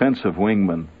 defensive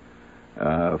wingman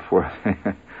for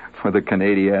for the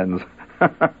Canadiens.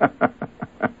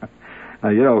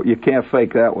 You can't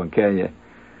fake that one, can you?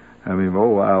 I mean, oh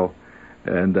wow.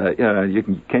 And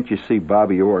can't you see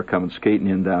Bobby Orr coming skating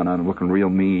in down on him, looking real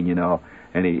mean,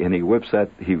 and he whips that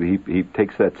he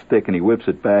takes that stick and he whips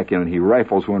it back, and he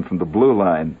rifles one from the blue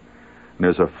line. And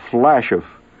there's a flash of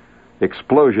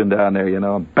explosion down there,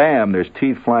 and bam, there's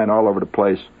teeth flying all over the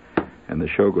place. And the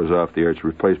show goes off the air. It's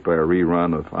replaced by a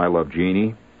rerun of I Love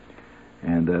Jeannie.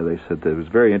 And they said that it was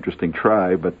a very interesting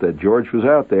try, but George was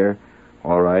out there,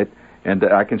 all right. And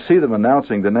I can see them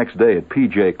announcing the next day at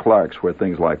P.J. Clark's, where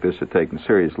things like this are taken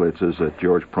seriously. It says that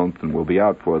George Prumpton will be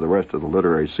out for the rest of the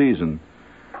literary season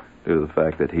due to the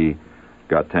fact that he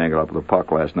got tangled up with a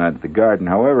puck last night at the Garden.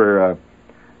 However,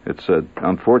 it's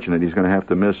unfortunate he's going to have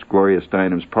to miss Gloria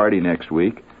Steinem's party next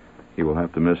week. He will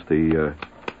have to miss the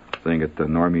thing at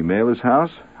Normie Mailer's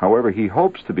house. However, he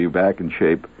hopes to be back in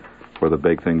shape for the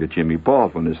big thing that Jimmy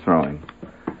Baldwin is throwing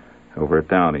over at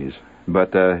Downey's.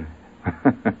 But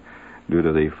due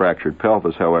to the fractured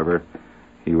pelvis, however,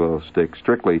 he will stick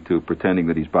strictly to pretending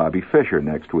that he's Bobby Fischer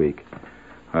next week.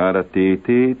 Anybody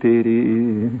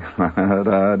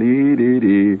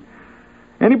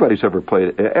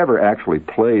who's ever actually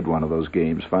played one of those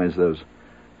games finds those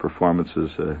performances,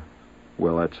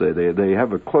 I'd say they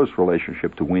have a close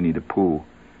relationship to Winnie the Pooh.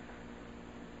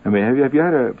 I mean, have you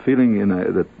had a feeling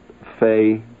that the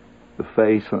Fae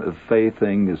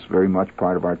thing is very much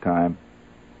part of our time?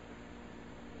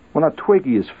 Well, now,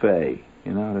 Twiggy is Fae.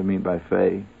 You know what I mean by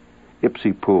Fae?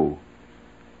 Ipsy Poo.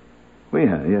 Well,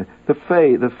 yeah. The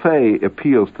Fae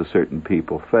appeals to certain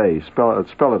people. Fae.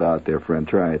 Spell it out there, friend.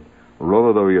 Try it. Roll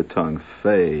it over your tongue.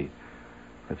 Fae.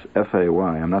 That's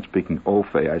F-A-Y. I'm not speaking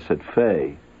O-Fae. I said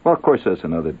Fae. Well, of course, that's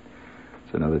another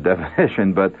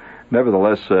definition, but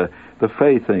nevertheless, the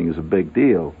Fae thing is a big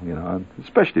deal,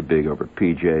 especially big over at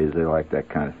PJ's. They like that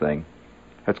kind of thing.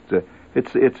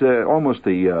 It's almost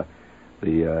the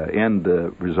end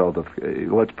result of,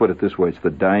 let's put it this way, it's the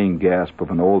dying gasp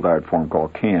of an old art form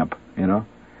called camp, and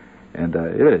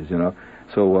it is,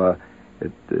 So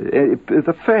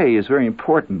the Fae is very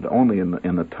important only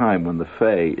in the time when the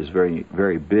Fae is very,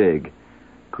 very big.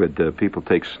 Could people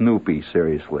take Snoopy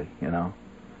seriously, Well,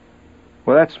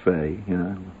 that's Fae,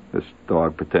 this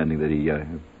dog pretending that he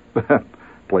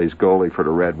plays goalie for the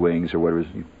Red Wings or whatever,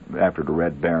 after the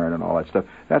Red Baron and all that stuff.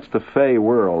 That's the Fae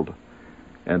world.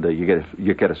 And you get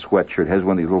a sweatshirt. It has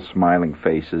one of these little smiling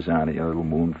faces on it, a little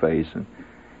moon face, and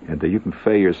you can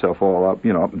Fae yourself all up,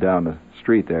 up and down the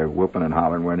street there, whooping and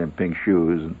hollering, wearing them pink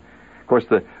shoes. And of course,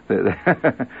 the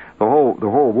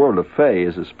whole world of Fae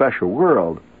is a special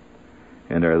world.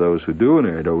 And there are those who do, and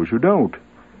there are those who don't.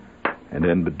 And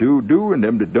them that do, and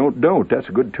them that don't. That's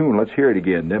a good tune. Let's hear it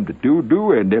again. Them that do,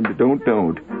 and them that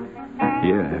don't.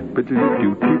 Yeah. But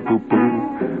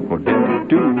do-do-do-boo-boo. Or them that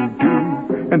do,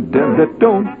 and them that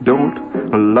don't.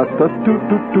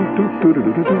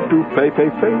 La-da-do-do-do-do-do-do-do-do. Fay.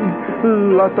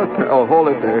 La-da-da. Oh, hold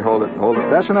it there. Hold it.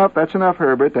 That's enough,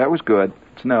 Herbert. That was good.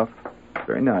 It's enough.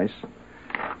 Very nice.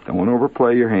 Don't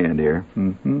overplay your hand here.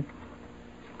 Mm-hmm.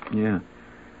 Yeah.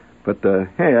 But,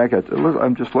 hey,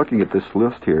 I'm just looking at this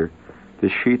list here.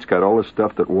 This sheet's got all this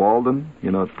stuff that Walden,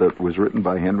 that was written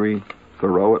by Henry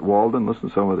Thoreau at Walden. Listen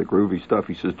to some of the groovy stuff.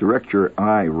 He says, direct your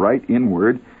eye right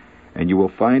inward, and you will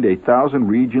find 1,000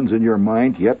 regions in your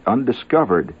mind yet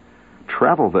undiscovered.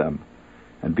 Travel them,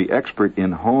 and be expert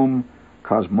in home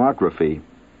cosmography.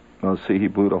 Well, see, he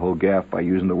blew the whole gaff by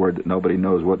using the word that nobody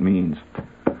knows what means.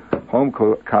 Home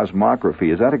cosmography.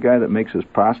 Is that a guy that makes his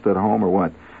pasta at home or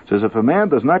what? Says, if a man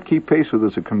does not keep pace with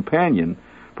his companion,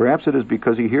 perhaps it is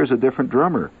because he hears a different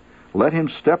drummer. Let him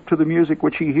step to the music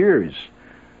which he hears.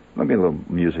 Let me a little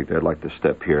music that I'd like to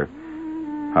step here,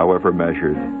 however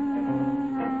measured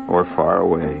or far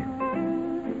away.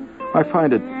 I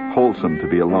find it wholesome to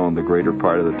be alone the greater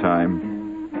part of the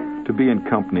time. To be in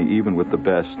company, even with the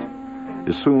best,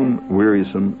 is soon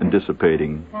wearisome and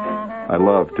dissipating. I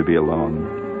love to be alone.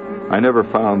 I never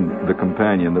found the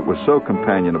companion that was so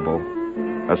companionable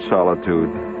as solitude.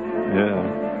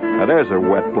 Yeah. Now there's a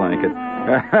wet blanket.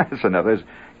 That's another.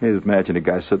 You just imagine a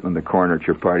guy sitting in the corner at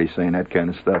your party saying that kind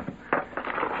of stuff.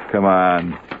 Come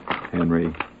on,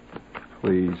 Henry,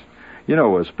 please.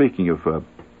 Speaking of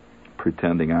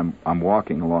pretending, I'm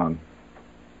walking along,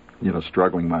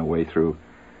 struggling my way through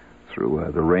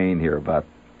the rain here about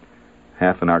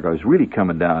half an hour ago. It's really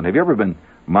coming down. Have you ever been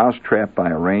mousetrapped by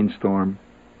a rainstorm?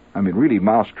 I mean, really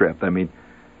mousetrapped. I mean,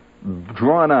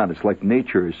 drawn on. It's like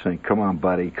nature is saying, come on,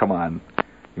 buddy, come on.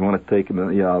 You want to take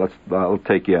him? Yeah, I'll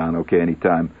take you on, okay,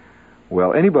 anytime.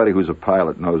 Well, anybody who's a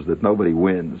pilot knows that nobody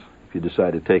wins if you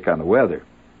decide to take on the weather.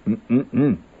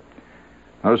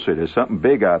 Oh, sir, there's something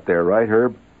big out there, right,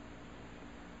 Herb?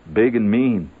 Big and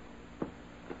mean.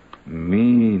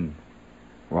 Mean.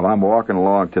 Well, I'm walking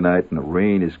along tonight, and the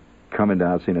rain is coming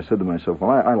down. See, and I said to myself,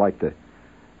 well, I like to,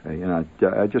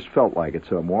 I just felt like it.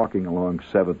 So I'm walking along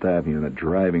 7th Avenue in a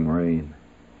driving rain,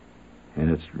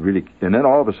 and it's really, and then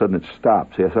all of a sudden it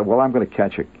stops. See, I said, well, I'm going to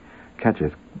catch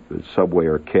a subway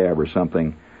or a cab or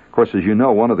something. Of course, as you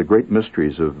know, one of the great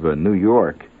mysteries of New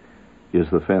York is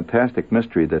the fantastic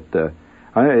mystery that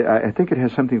I think it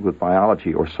has something with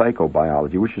biology or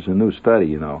psychobiology, which is a new study,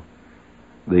 you know.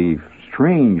 The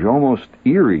strange, almost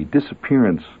eerie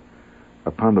disappearance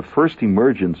upon the first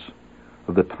emergence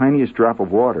of the tiniest drop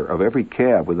of water of every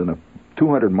cab within a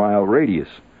 200-mile radius.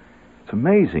 It's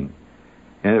amazing.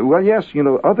 And, well, yes, you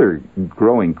know, other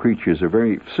growing creatures are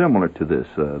very similar to this,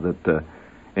 that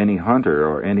any hunter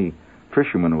or any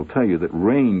fisherman will tell you that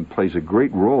rain plays a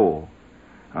great role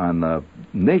on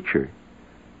nature.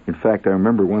 In fact, I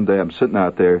remember one day I'm sitting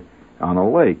out there on a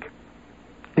lake.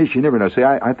 You never know. See,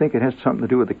 I think it has something to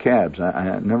do with the cabs.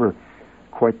 I never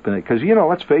quite been, because, you know,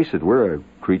 let's face it, we're a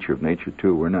creature of nature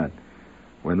too. We're not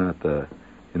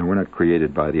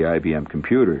created by the IBM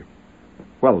computer.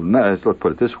 Well, no, let's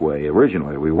put it this way.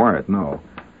 Originally, we weren't. No,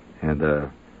 and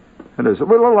there's a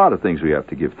lot of things we have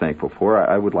to give thankful for.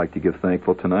 I would like to give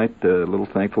thankful tonight, a little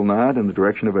thankful nod in the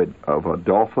direction of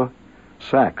Adolphe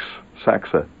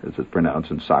Saxa, as it's pronounced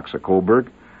in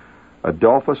Saxe-Coburg.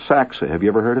 Adolphe Saxa. Have you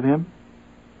ever heard of him?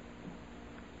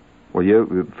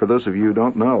 Well, for those of you who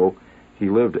don't know, he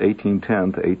lived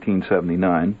 1810 to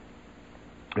 1879,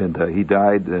 and he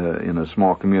died in a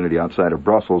small community outside of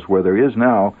Brussels, where there is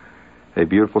now a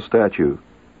beautiful statue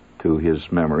to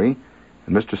his memory.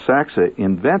 And Mr. Saxa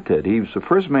he was the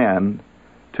first man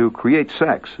to create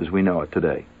sex as we know it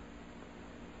today.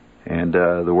 And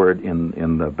the word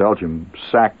in Belgium,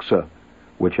 Saxa,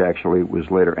 which actually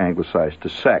was later anglicized to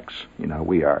sex. You know,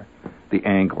 we are the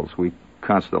Angles. We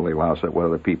constantly louse at what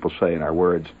other people say in our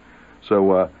words.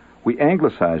 So we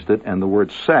anglicized it, and the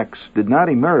word sex did not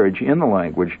emerge in the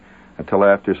language until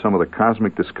after some of the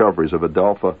cosmic discoveries of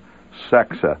Adolphe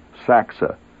Saxa,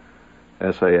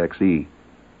 S-A-X-E,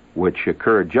 which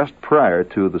occurred just prior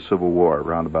to the Civil War,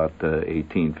 around about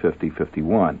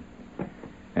 1850-51.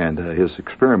 And his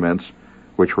experiments,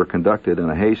 which were conducted in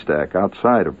a haystack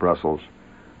outside of Brussels,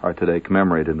 are today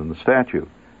commemorated in the statue.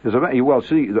 Well,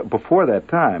 see, before that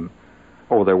time,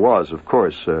 there was, of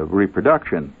course,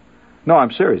 reproduction. No,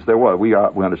 I'm serious. There was. We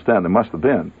understand there must have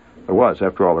been. There was.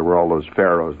 After all, there were all those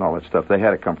pharaohs and all that stuff. They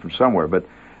had to come from somewhere. But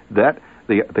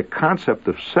the concept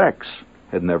of sex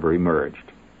had never emerged.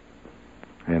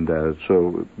 And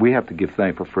so we have to give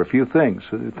thankful for a few things,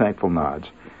 thankful nods.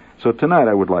 So tonight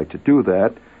I would like to do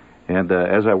that. And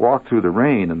as I walked through the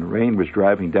rain, and the rain was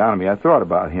driving down on me, I thought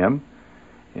about him.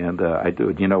 And I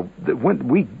do, you know, when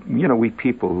we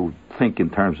people who think in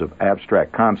terms of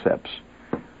abstract concepts,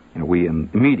 you know, we in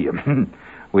media,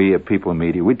 we people in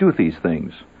media, we do these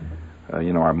things.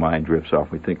 You know, our mind drifts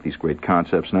off. We think these great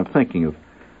concepts. And I'm thinking of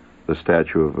the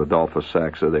statue of Adolphe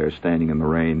Saxa there standing in the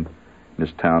rain in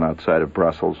this town outside of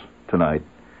Brussels tonight.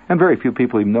 And very few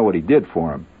people even know what he did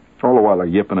for him. All the while they're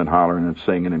yipping and hollering and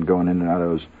singing and going in and out of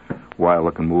those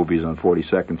wild-looking movies on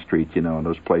 42nd Street, you know, and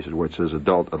those places where it says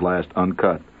adult at last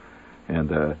uncut. And,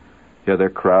 they're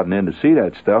crowding in to see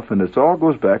that stuff, and it all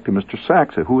goes back to Mr.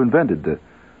 Saxa, who invented the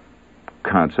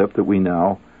concept that we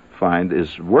now find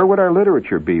is, where would our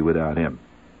literature be without him?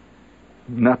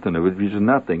 Nothing. It would be just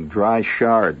nothing. Dry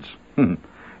shards.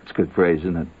 It's a good phrase,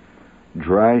 isn't it?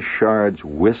 Dry shards,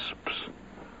 wisps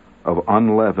of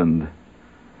unleavened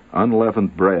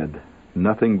bread,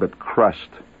 nothing but crust,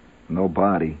 no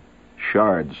body,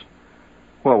 shards.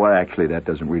 Well, actually, that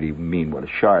doesn't really mean what a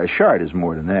shard. A shard is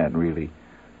more than that, really.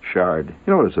 Shard.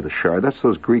 You know what is it, a shard? That's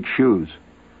those Greek shoes.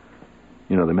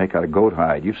 You know, they make out of goat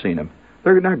hide. You've seen them.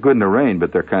 They're not good in the rain,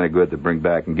 but they're kind of good to bring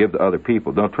back and give to other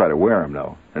people. Don't try to wear them,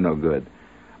 though. They're no good.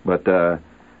 But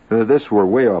we're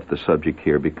way off the subject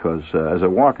here, because as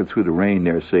I'm walking through the rain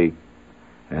there, see,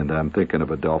 and I'm thinking of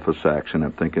Adolphe Saxa, and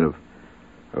I'm thinking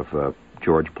of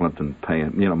George Plimpton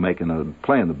playing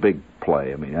the big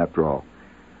play. I mean, after all,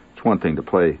 it's one thing to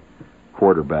play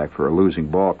quarterback for a losing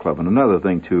ball club, and another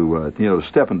thing to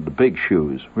step into the big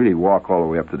shoes, really walk all the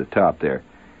way up to the top there.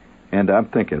 And I'm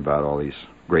thinking about all these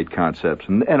great concepts,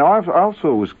 and I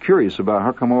also was curious about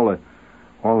how come all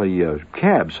the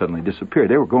cabs suddenly disappeared.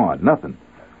 They were gone. Nothing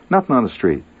on the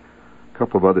street. A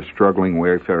couple of other struggling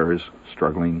wayfarers,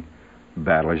 struggling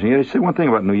battlers. And you say one thing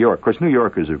about New York. Of course, New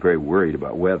Yorkers are very worried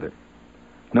about weather.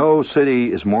 No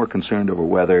city is more concerned over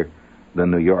weather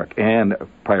than New York. And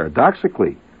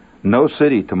paradoxically, no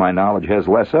city, to my knowledge, has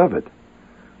less of it.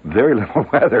 Very little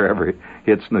weather ever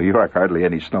hits New York. Hardly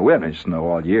any snow. We have any snow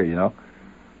all year, you know.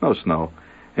 No snow.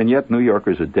 And yet New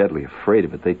Yorkers are deadly afraid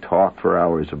of it. They talk for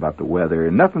hours about the weather,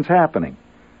 and nothing's happening.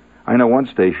 I know one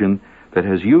station that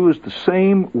has used the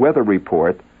same weather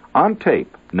report on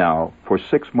tape now for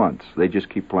 6 months. They just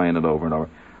keep playing it over and over.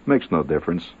 Makes no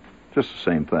difference. Just the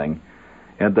same thing.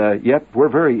 And yet we're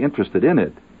very interested in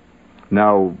it.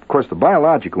 Now, of course, the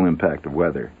biological impact of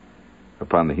weather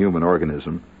upon the human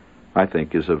organism, I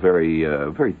think, is a very,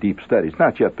 very deep study. It's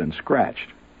not yet been scratched.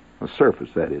 The surface,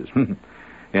 that is.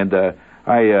 And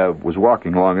I was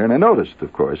walking along there, and I noticed,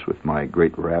 of course, with my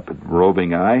great rapid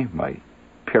roving eye, my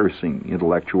piercing,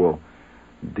 intellectual,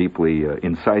 deeply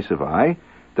incisive eye,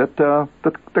 that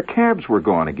the cabs were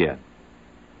gone again.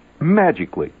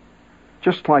 Magically.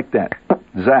 Just like that.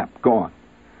 Zap, gone.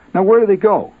 Now, where do they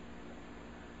go?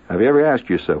 Have you ever asked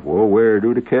yourself, well, where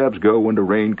do the cabs go when the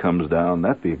rain comes down?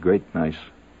 That'd be a great, nice,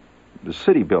 the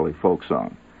City Billy folk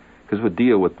song, because it would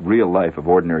deal with real life of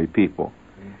ordinary people.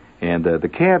 And the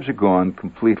cabs are gone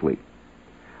completely.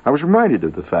 I was reminded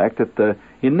of the fact that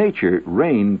in nature,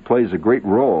 rain plays a great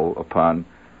role upon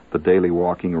the daily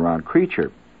walking around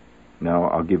creature. Now,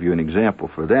 I'll give you an example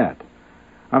for that.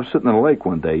 I was sitting in a lake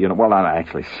one day, well, I'm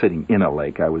actually sitting in a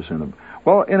lake. I was in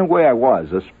a way I was.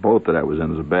 This boat that I was in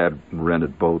was a bad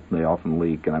rented boat, and they often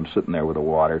leak, and I'm sitting there with the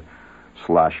water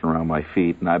sloshing around my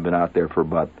feet, and I've been out there for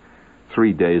about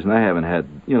 3 days, and I haven't had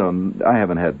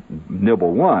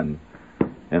nibble one,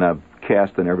 and I've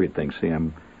cast and everything. See,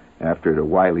 I'm after the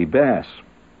Wiley Bass.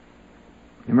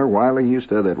 You remember Wiley? He used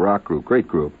to have that rock group, great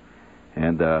group.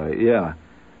 And,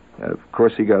 of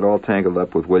course he got all tangled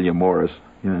up with William Morris.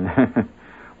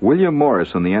 William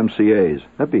Morris and the MCAs.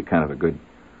 That'd be kind of a good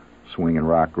swinging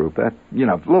rock group. That, a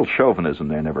little chauvinism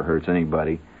there never hurts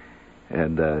anybody.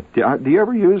 And do you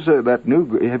ever use that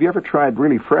new... Have you ever tried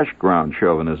really fresh ground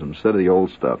chauvinism instead of the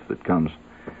old stuff that comes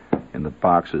in the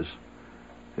boxes?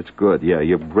 It's good. Yeah,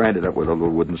 you grind it up with a little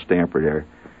wooden stamper there,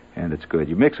 and it's good.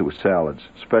 You mix it with salads,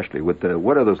 especially with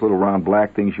what are those little round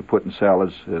black things you put in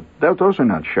salads? Those are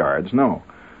not shards, no.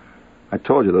 I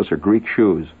told you, those are Greek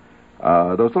shoes.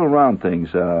 Those little round things,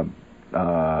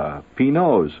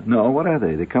 pinots. No, what are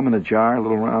they? They come in a jar,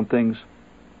 little round things.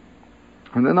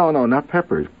 And then, no, not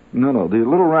peppers. No, the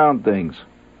little round things.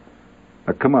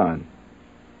 Come on.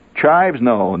 Chives?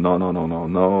 No.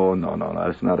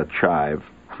 That's not a chive.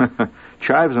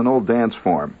 Chive's an old dance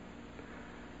form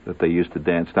that they used to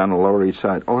dance down the Lower East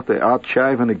Side. Oh, they out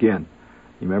chiving again.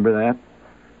 You remember that?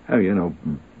 Oh,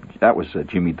 that was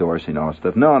Jimmy Dorsey and all that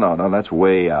stuff. No, that's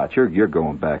way out. You're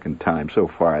going back in time so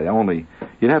far.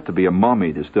 You'd have to be a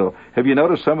mummy to still. Have you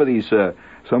noticed some of these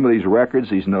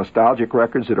records, these nostalgic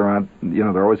records that are on?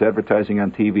 They're always advertising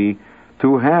on TV.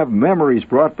 To have memories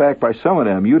brought back by some of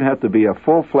them, you'd have to be a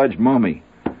full-fledged mummy.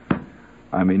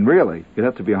 I mean, really, you'd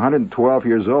have to be 112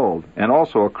 years old, and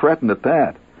also a cretin at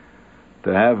that,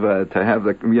 to have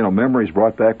the memories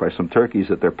brought back by some turkeys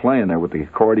that they're playing there with the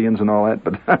accordions and all that.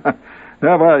 But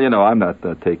no, well, I'm not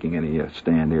taking any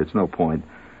stand here. It's no point.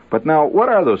 But now, what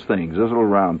are those things? Those little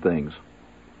round things.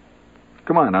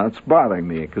 Come on, now, it's bothering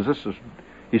me because this is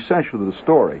essential to the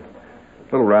story.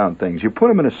 Little round things. You put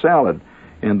them in a salad,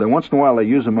 and once in a while they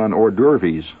use them on hors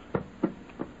d'oeuvres.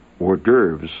 Hors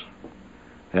d'oeuvres.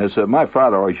 As my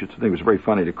father always used to think it was very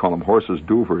funny to call them horses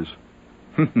d'oeuvres.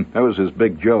 That was his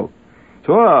big joke.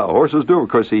 So, horses d'oeuvres. Of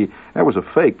course, that was a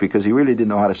fake because he really didn't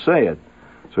know how to say it.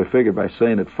 So I figured by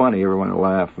saying it funny, everyone would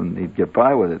laugh and he'd get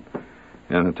by with it.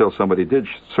 And until somebody did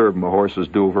serve him a horse's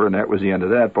d'oeuvre, and that was the end of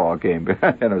that ball game.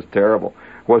 And it was terrible.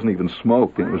 It wasn't even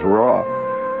smoked, and it was raw.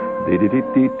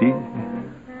 Dee-dee-dee-dee-dee.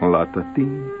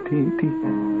 La-ta-dee-dee-dee.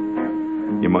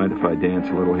 You mind if I dance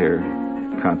a little here?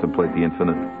 Contemplate the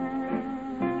infinite.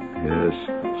 Yes,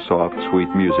 soft, sweet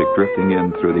music drifting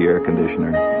in through the air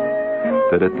conditioner.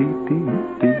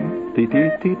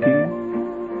 Da-da-dee-dee-dee-dee-dee-dee-dee.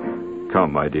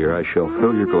 Come, my dear, I shall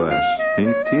fill your glass.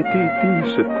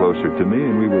 Dee-dee-dee-dee. Sit closer to me,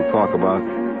 and we will talk about,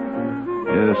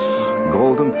 yes,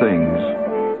 golden things.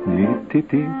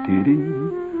 Dee-dee-dee-dee-dee.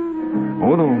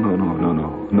 Oh,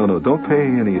 no, don't pay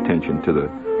any attention to the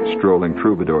strolling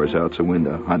troubadours out the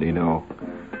window, honey, no.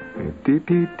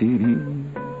 Dee-dee-dee-dee.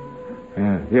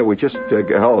 Yeah, we just...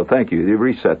 thank you.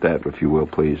 Reset that, if you will,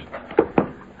 please.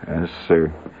 Yes,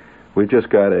 sir. We've just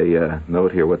got a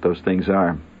note here what those things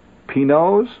are.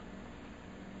 Pinots?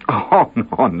 Oh,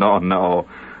 no.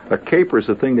 A caper's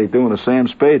the thing they do in a Sam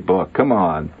Spade book. Come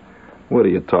on. What are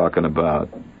you talking about?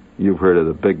 You've heard of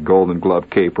the big golden glove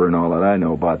caper and all that. I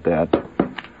know about that.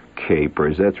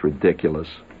 Capers, that's ridiculous.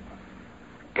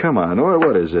 Come on,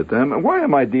 what is it? Why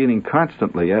am I dealing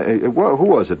constantly? Who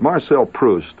was it? Marcel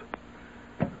Proust.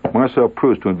 Marcel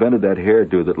Proust, who invented that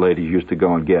hairdo that ladies used to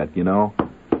go and get,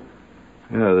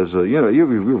 There's a,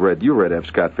 you read F.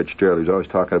 Scott Fitzgerald. He's always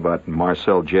talking about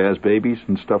Marcel jazz babies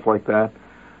and stuff like that.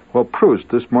 Well,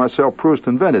 this Marcel Proust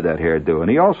invented that hairdo, and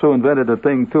he also invented a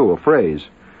thing too, a phrase.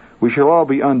 We shall all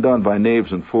be undone by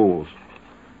knaves and fools.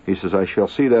 He says, I shall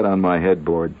see that on my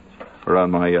headboard, or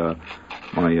on my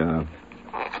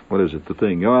what is it, the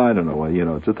thing? Oh, I don't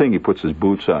know. It's the thing he puts his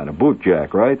boots on, a boot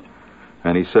jack, right?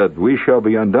 And he said, we shall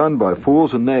be undone by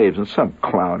fools and knaves, and some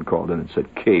clown called in and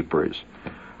said, capers.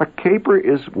 A caper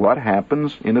is what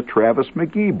happens in a Travis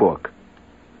McGee book.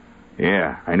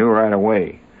 Yeah, I knew right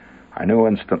away. I knew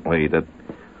instantly that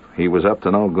he was up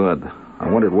to no good. I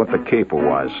wondered what the caper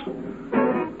was.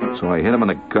 So I hit him in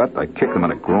the gut, I kicked him in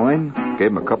the groin, gave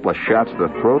him a couple of shots to the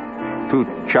throat, 2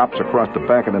 chops across the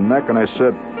back of the neck, and I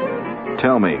said,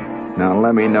 tell me, now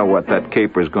let me know what that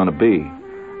caper is going to be.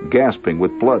 Gasping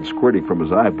with blood squirting from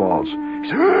his eyeballs. He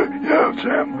said, yeah,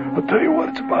 Sam, I'll tell you what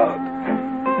it's about.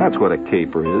 That's what a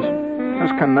caper is.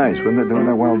 That's kind of nice, wasn't it? Doing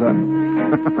that well done.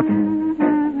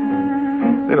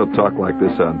 They don't talk like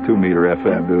this on 2 meter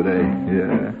FM, do they?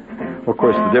 Yeah. Well, of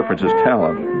course, the difference is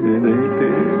talent.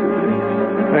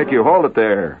 Thank you. Hold it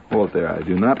there. I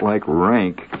do not like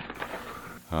rank.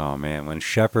 Oh, man, when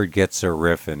Shepard gets a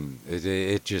riffing,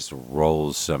 it just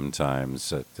rolls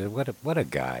sometimes. What a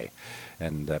guy.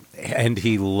 And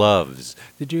he loves.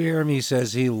 Did you hear him? He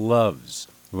says he loves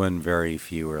when very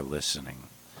few are listening.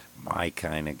 My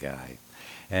kind of guy.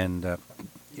 And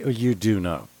you do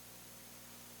know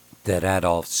that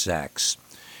Adolph Sax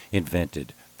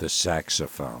invented the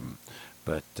saxophone.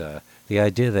 But the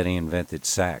idea that he invented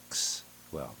sax,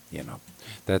 well,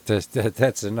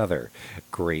 that's another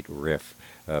great riff,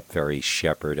 very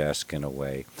Shepard-esque in a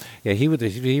way. Yeah, he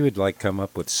would like come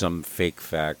up with some fake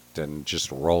fact and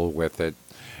just roll with it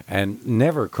and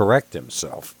never correct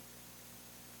himself.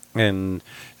 And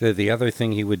the other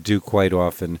thing he would do quite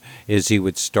often is he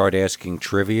would start asking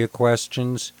trivia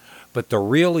questions, but the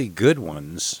really good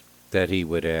ones that he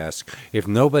would ask, if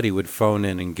nobody would phone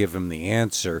in and give him the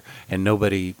answer, and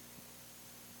nobody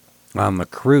on the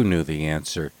crew knew the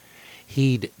answer,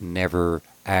 he'd never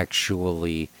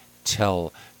actually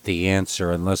tell the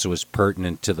answer unless it was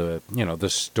pertinent to the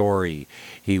story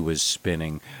he was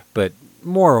spinning. But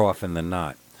more often than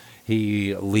not,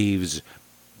 he leaves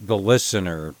the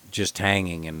listener just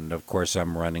hanging, and of course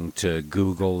I'm running to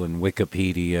Google and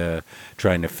Wikipedia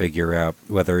trying to figure out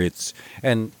whether it's,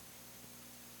 and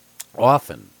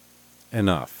often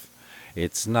enough,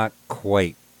 it's not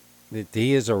quite,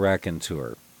 he is a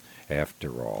raconteur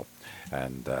after all,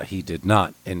 and he did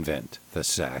not invent the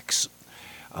sax.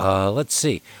 Let's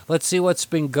see what's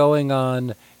been going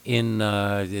on in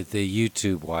the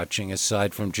YouTube watching,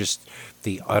 aside from just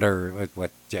the utter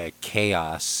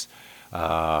chaos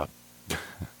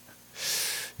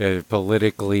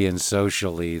politically and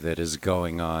socially that is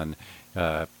going on.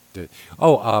 Cartoonist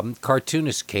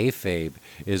Kayfabe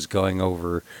is going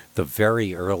over the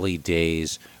very early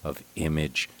days of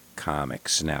Image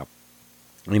Comics. Now,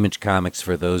 Image Comics,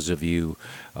 for those of you,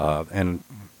 and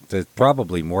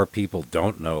probably more people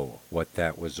don't know what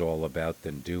that was all about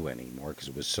than do anymore because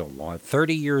it was so long.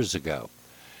 30 years ago,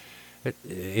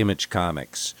 Image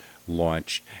Comics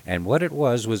launched, and what it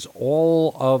was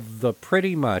all of the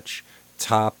pretty much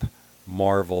top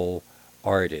Marvel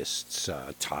artists.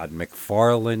 Todd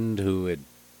McFarlane, who had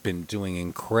been doing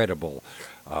incredible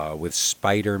with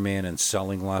Spider-Man and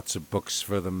selling lots of books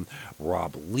for them.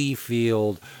 Rob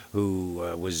Liefeld, who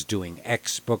was doing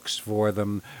X books for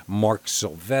them. Mark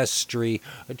Silvestri,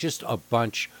 just a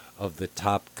bunch of the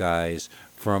top guys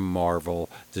from Marvel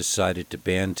decided to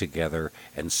band together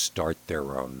and start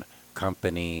their own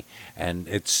company. And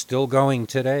it's still going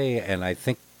today, and I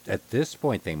think at this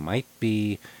point they might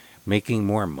be making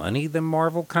more money than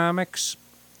Marvel Comics.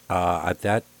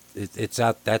 That's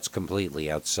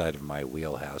completely outside of my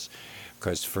wheelhouse.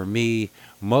 Because for me,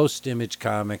 most Image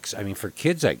Comics, I mean, for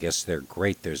kids, I guess they're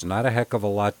great. There's not a heck of a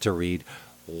lot to read.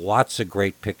 Lots of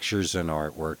great pictures and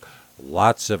artwork.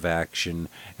 Lots of action.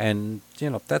 And,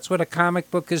 that's what a comic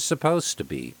book is supposed to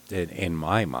be, in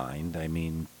my mind. I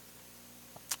mean,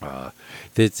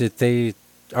 they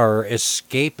are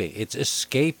escaping. It's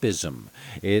escapism.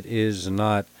 It is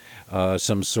not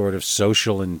some sort of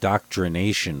social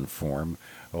indoctrination form,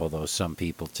 although some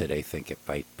people today think it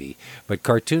might be. But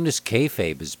Cartoonist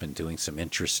Kayfabe has been doing some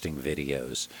interesting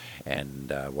videos,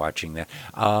 and watching that.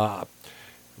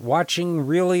 Watching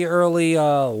really early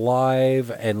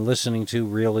live and listening to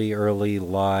really early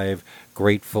live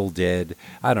Grateful Dead.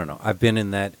 I don't know. I've been in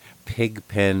that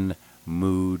Pigpen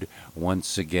mood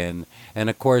once again. And,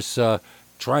 of course,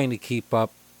 trying to keep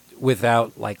up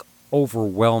without,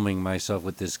 overwhelming myself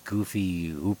with this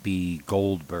goofy, Whoopi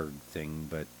Goldberg thing.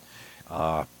 But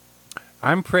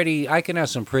I can have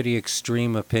some pretty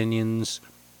extreme opinions,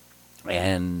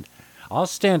 and I'll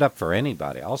stand up for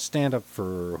anybody. I'll stand up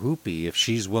for Hoopy if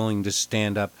she's willing to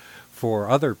stand up for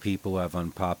other people who have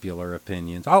unpopular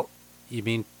opinions. Oh, you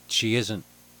mean she isn't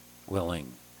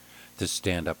willing to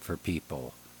stand up for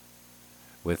people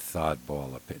with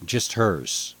oddball opinions? Just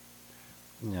hers.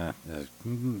 Yeah,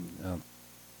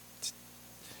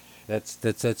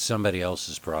 that's somebody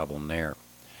else's problem there.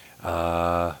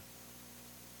 And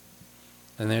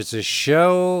there's a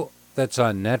show that's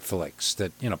on Netflix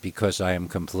that, because I am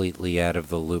completely out of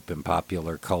the loop in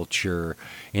popular culture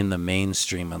in the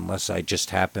mainstream, unless I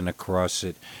just happen across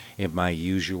it in my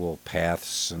usual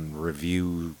paths and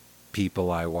review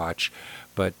people I watch.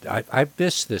 But I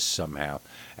missed this somehow.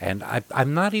 And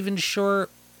I'm not even sure.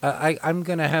 I'm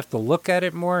going to have to look at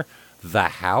it more. The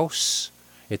House.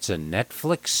 It's a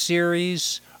Netflix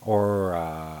series. Or,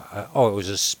 it was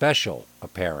a special,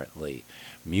 apparently.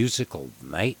 Musical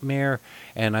Nightmare.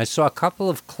 And I saw a couple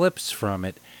of clips from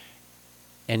it.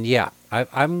 And yeah,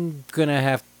 I'm going to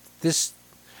have this.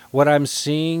 What I'm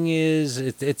seeing is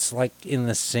it's like in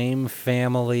the same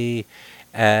family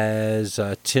as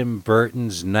Tim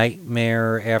Burton's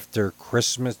Nightmare After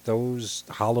Christmas, those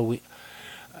Halloween.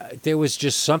 There was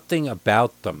just something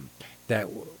about them that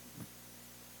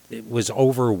it was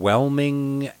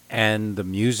overwhelming, and the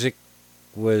music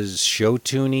was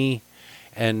show-tuney,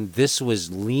 and this was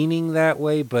leaning that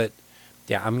way, but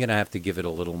yeah, I'm going to have to give it a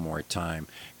little more time,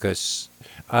 because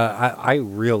I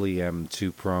really am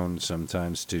too prone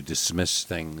sometimes to dismiss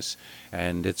things,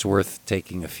 and it's worth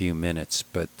taking a few minutes.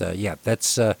 But yeah,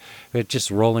 that's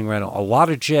just rolling around. A lot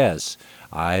of jazz.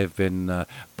 I've been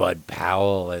Bud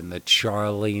Powell and the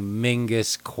Charlie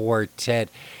Mingus Quartet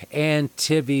and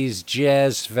Tibby's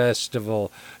Jazz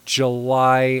Festival,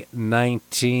 July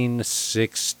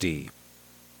 1960.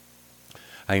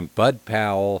 Bud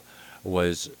Powell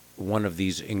was one of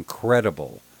these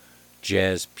incredible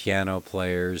jazz piano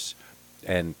players,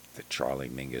 and the Charlie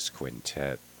Mingus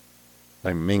Quintet.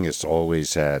 Mingus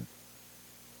always had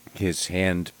his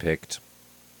hand-picked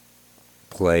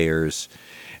players,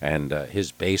 and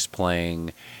his bass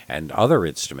playing and other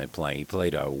instrument playing. He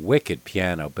played a wicked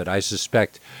piano, but I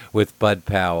suspect with Bud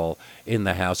Powell in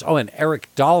the house. Oh, and Eric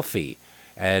Dolphy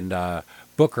and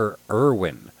Booker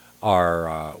Irwin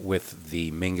are with the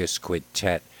Mingus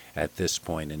Quintet at this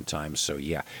point in time. So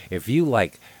yeah, if you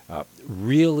like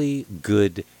really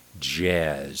good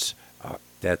jazz,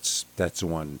 that's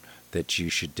one that you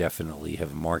should definitely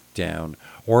have marked down,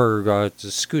 or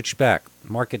scooch back,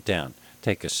 mark it down.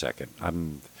 Take a second.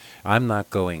 I'm not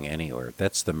going anywhere.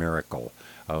 That's the miracle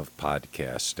of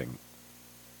podcasting.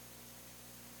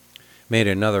 Made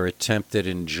another attempt at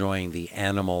enjoying the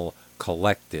Animal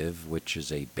Collective, which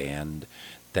is a band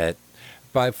that,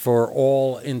 for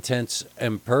all intents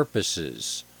and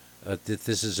purposes,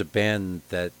 this is a band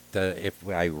that if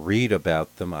I read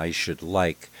about them, I should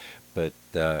like. But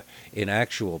in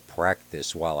actual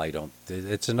practice,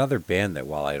 it's another band that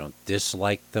while I don't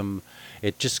dislike them,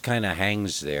 it just kind of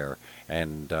hangs there.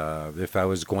 And if I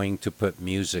was going to put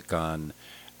music on,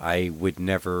 I would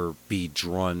never be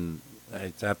drawn.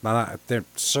 They're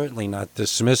certainly not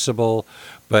dismissible,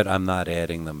 but I'm not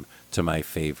adding them to my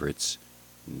favorites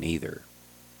neither.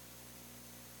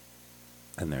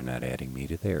 And they're not adding me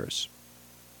to theirs.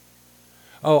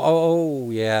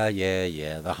 Yeah,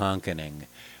 the honkening.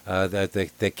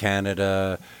 The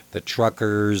Canada, the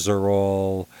truckers are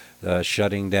all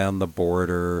shutting down the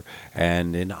border,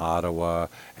 and in Ottawa,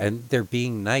 and they're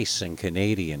being nice and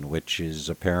Canadian, which is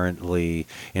apparently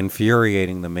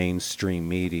infuriating the mainstream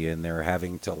media, and they're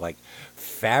having to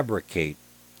fabricate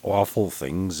awful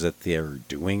things that they're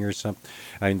doing or something.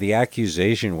 The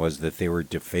accusation was that they were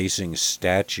defacing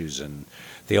statues, and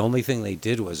the only thing they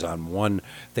did was on one,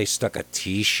 they stuck a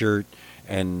T-shirt,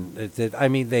 and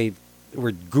they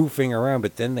were goofing around,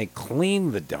 but then they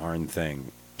cleaned the darn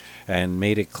thing and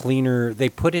made it cleaner. They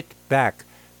put it back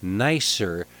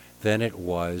nicer than it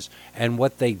was, and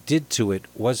what they did to it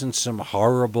wasn't some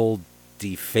horrible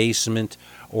defacement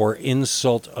or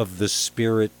insult of the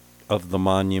spirit of the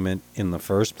monument in the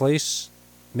first place,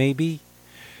 maybe?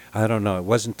 I don't know. It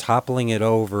wasn't toppling it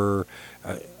over,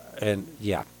 and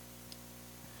yeah.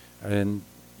 And,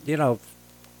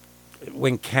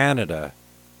 when Canada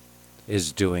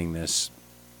is doing this,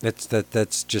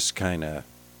 that's just kind of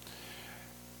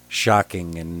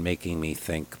shocking and making me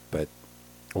think. But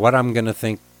what I'm going to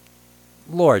think,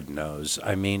 Lord knows.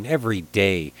 Every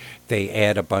day they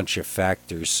add a bunch of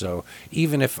factors. So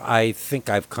even if I think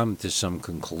I've come to some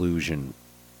conclusion,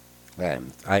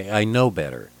 I know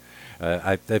better.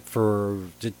 For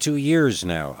 2 years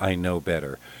now, I know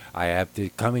better. I have to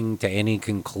coming to any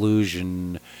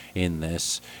conclusion in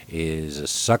this is a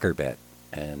sucker bet,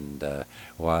 and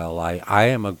while I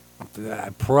am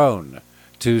prone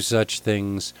to such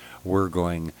things, we're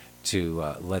going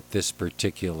to let this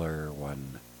particular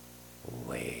one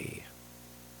lay.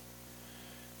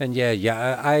 And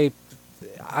I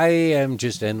am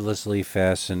just endlessly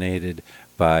fascinated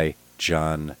by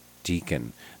John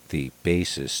Deacon, the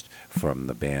bassist from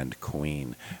the band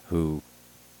Queen, who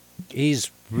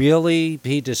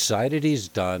he decided he's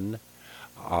done.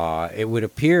 It would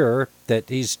appear that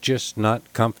he's just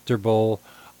not comfortable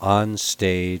on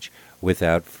stage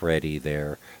without Freddie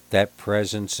there. That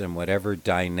presence and whatever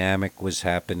dynamic was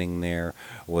happening there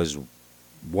was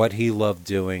what he loved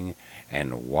doing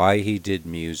and why he did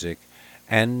music.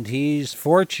 And he's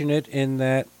fortunate in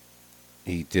that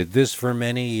he did this for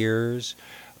many years,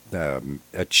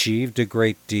 achieved a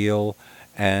great deal,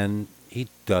 and he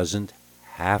doesn't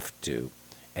have to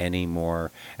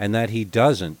anymore. And that he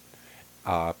doesn't,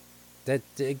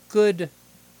 good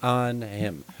on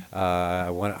him.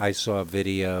 When I saw a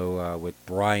video with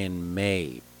Brian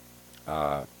May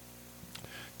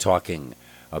talking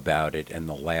about it, and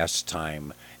the last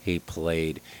time he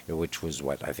played, which was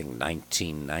I think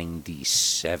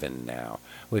 1997 now.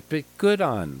 But good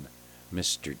on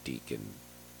Mr. Deacon.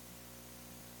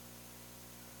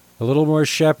 A little more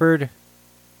Shepherd?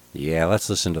 Yeah, let's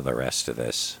listen to the rest of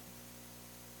this.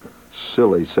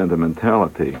 Silly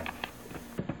sentimentality.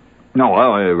 No,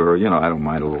 well, I don't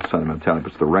mind a little sentimentality,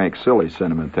 but it's the rank silly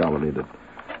sentimentality that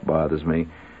bothers me.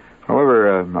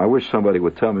 However, I wish somebody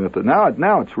would tell me what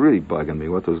now it's really bugging me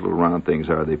what those little round things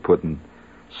are they put in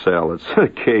salads.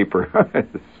 Caper.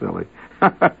 Silly.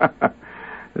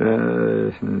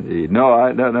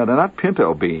 No, they're not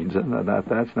pinto beans.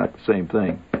 That's not the same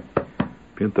thing.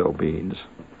 Pinto beans.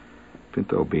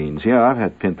 Yeah, I've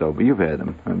had pinto. You've had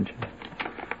them, haven't you?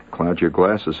 Cloud your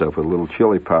glasses up with a little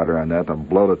chili powder on that and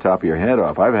blow the top of your head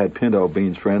off. I've had pinto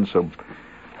beans, friends, so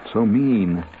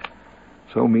mean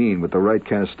with the right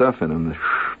kind of stuff in them.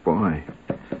 Boy,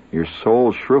 your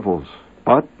soul shrivels.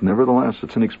 But, nevertheless,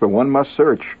 it's an experience. One must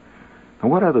search.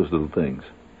 And what are those little things?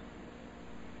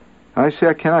 I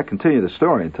cannot continue the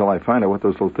story until I find out what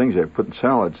those little things are put in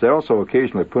salads. They also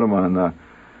occasionally put them on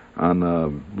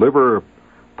liver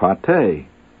pate,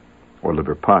 or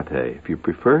liver pate, if you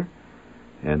prefer.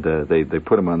 And they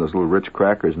put them on those little Ritz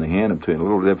crackers, and they hand them to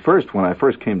you. At first, when I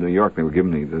first came to New York, they were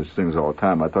giving me those things all the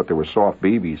time. I thought they were soft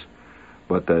BBs.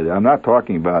 But I'm not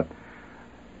talking about...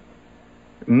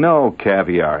 No,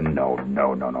 caviar.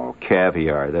 No.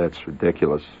 Caviar. That's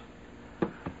ridiculous.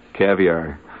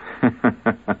 Caviar.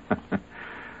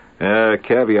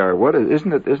 Caviar. What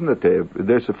isn't it?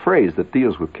 There's a phrase that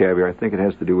deals with caviar. I think it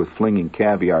has to do with flinging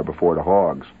caviar before the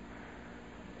hogs.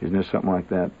 Isn't there something like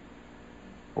that?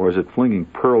 Or is it flinging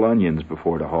pearl onions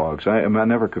before the hogs? I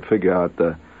never could figure out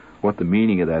what the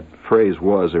meaning of that phrase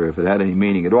was, or if it had any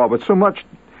meaning at all. But so much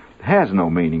has no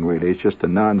meaning, really. It's just a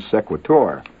non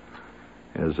sequitur,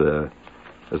 as the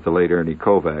late Ernie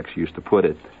Kovacs used to put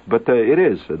it. But it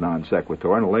is a non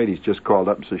sequitur, and the lady's just called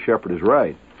up and said Shepherd is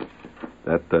right.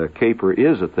 That caper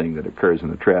is a thing that occurs in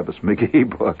the Travis McGee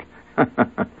book.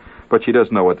 But she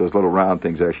doesn't know what those little round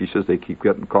things are. She says they keep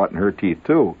getting caught in her teeth,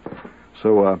 too.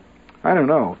 So, I don't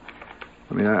know.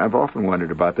 I mean, I've often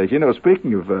wondered about that.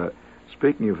 Speaking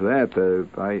of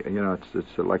that,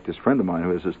 it's like this friend of mine who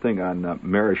has this thing on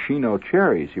maraschino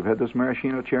cherries. You've had those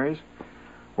maraschino cherries?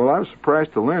 Well, I was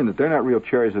surprised to learn that they're not real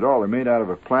cherries at all. They're made out of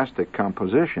a plastic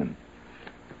composition.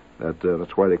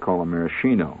 That's why they call them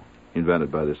maraschino,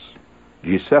 invented by this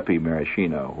Giuseppe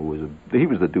Maraschino, he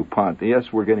was the DuPont.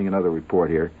 Yes, we're getting another report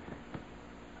here.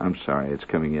 I'm sorry, it's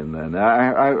coming in then.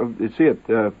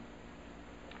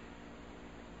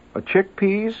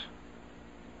 Chickpeas?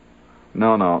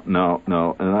 No.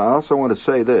 And I also want to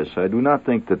say this. I do not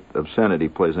think that obscenity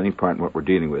plays any part in what we're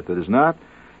dealing with. It is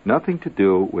nothing to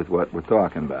do with what we're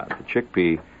talking about. The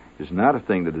chickpea is not a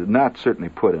thing that is not certainly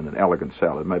put in an elegant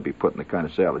salad. It might be put in the kind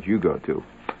of salad you go to.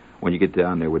 When you get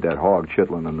down there with that hog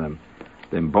chitlin and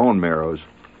them bone marrows,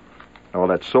 all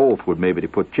that soul food maybe to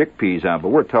put chickpeas on. But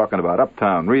we're talking about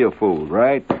uptown real food,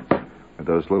 right? With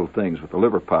those little things with the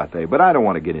liver pate. But I don't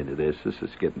want to get into this. This is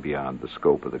getting beyond the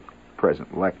scope of the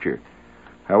present lecture.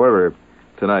 However,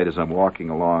 tonight as I'm walking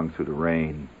along through the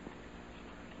rain,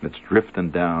 it's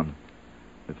drifting down.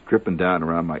 It's dripping down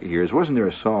around my ears. Wasn't there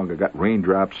a song that got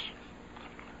raindrops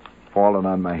falling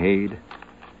on my head?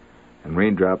 And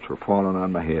raindrops were falling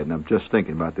on my head. And I'm just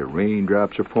thinking about the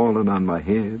raindrops are falling on my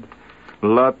head.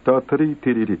 La ta ta ti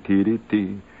ti ti ti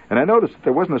ti. And I noticed that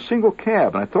there wasn't a single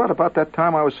cab, and I thought about that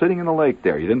time I was sitting in the lake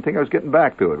there. You didn't think I was getting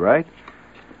back to it, right?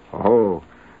 Oh,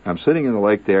 I'm sitting in the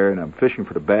lake there, and I'm fishing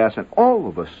for the bass, and all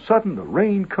of a sudden the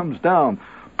rain comes down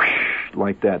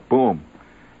like that, boom.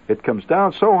 It comes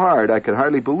down so hard I could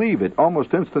hardly believe it,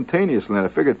 almost instantaneously, and I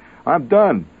figured, I'm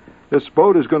done. This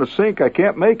boat is going to sink. I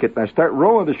can't make it. And I start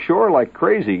rowing to shore like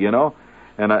crazy, you know,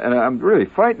 and I'm really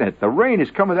fighting it. The rain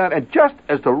is coming down, and just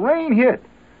as the rain hit,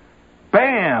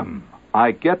 bam,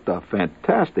 I get the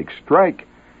fantastic strike.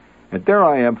 And there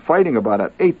I am fighting about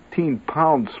an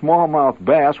 18-pound smallmouth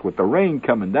bass with the rain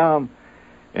coming down.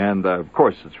 And, of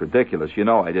course, it's ridiculous. You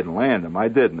know I didn't land him. I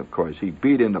didn't, of course. He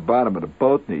beat in the bottom of the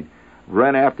boat, and he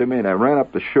ran after me, and I ran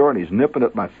up the shore, and he's nipping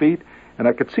at my feet. And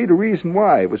I could see the reason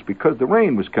why. It was because the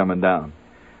rain was coming down.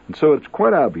 And so it's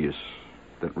quite obvious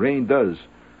that rain does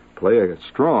play a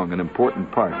strong and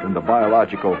important part in the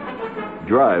biological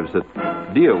drives that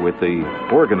deal with the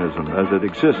organism as it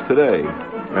exists today,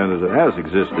 and as it has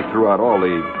existed throughout all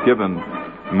the given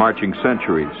marching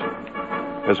centuries.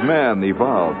 As man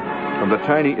evolved from the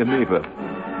tiny amoeba,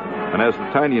 and as the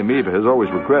tiny amoeba has always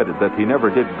regretted that he never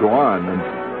did go on and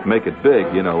make it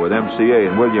big, you know, with MCA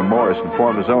and William Morris and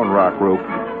form his own rock group.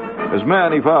 As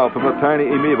man evolved from the tiny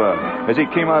amoeba, as he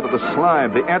came out of the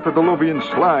slime, the antediluvian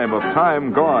slime of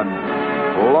time gone,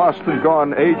 lost and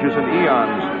gone ages and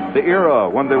eons, the era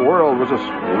when the world was a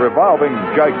revolving,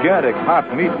 gigantic, hot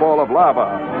meatball of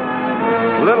lava.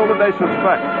 Little did they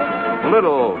suspect,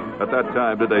 little at that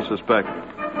time did they suspect,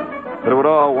 that it would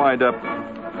all wind up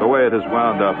the way it has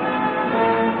wound up.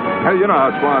 Hey, you know how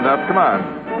it's wound up. Come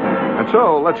on. And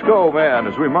so, let's go, man,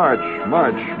 as we march.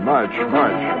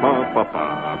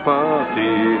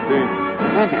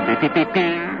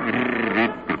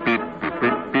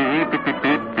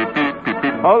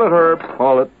 Hold it, Herb.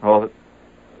 Hold it.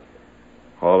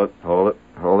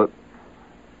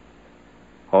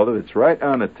 It's right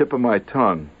on the tip of my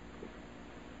tongue.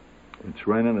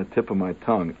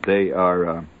 They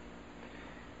are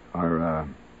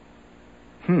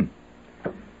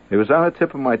It was on the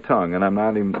tip of my tongue, and I'm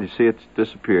not even... You see, it's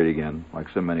disappeared again, like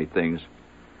so many things.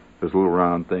 Those little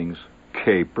round things.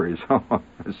 Capers. Oh,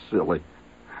 silly.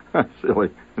 Silly.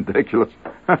 Ridiculous.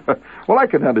 Well, I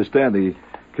can understand the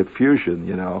confusion,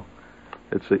 you know.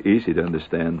 It's easy to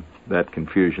understand that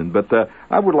confusion. But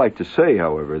I would like to say,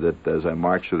 however, that as I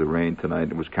marched through the rain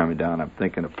tonight, it was coming down, I'm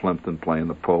thinking of Plimpton playing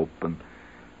the Pope, and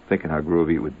thinking how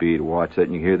groovy it would be to watch that,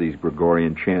 and you hear these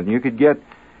Gregorian chants. You could get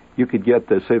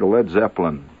say, the Led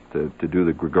Zeppelin to do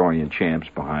the Gregorian chants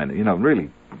behind it. You know, really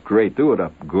great. Do it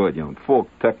up good, you know, full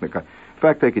technical. In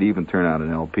fact, they could even turn out an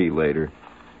LP later.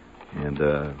 And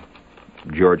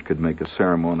George could make a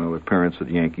ceremonial appearance at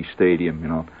Yankee Stadium, you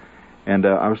know. And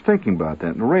I was thinking about that,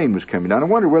 and the rain was coming down. I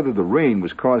wonder whether the rain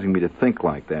was causing me to think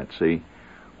like that, see?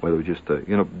 Whether it was just, due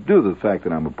to the fact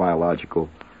that I'm a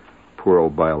poor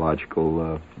old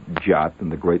biological jot in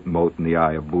the great moat in the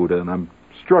eye of Buddha, and I'm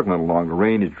struggling along. The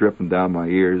rain is dripping down my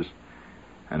ears,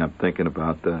 and I'm thinking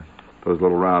about those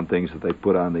little round things that they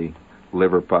put on the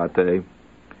liver pate.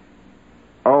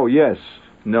 Oh, yes.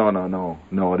 No,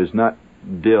 it is not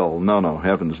dill. No,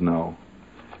 heavens no.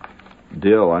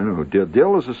 Dill, I know.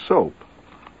 Dill is a soap,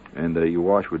 and you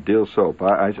wash with dill soap.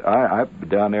 I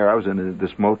down there, I was in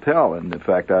this motel, and in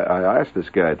fact, I asked this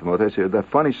guy at the motel, I said, that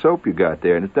funny soap you got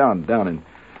there, and it's down in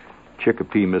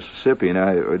Chicopee, Mississippi, and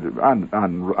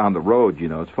on the road, you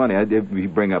know, it's funny. We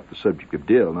bring up the subject of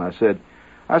dill, and I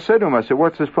said to him,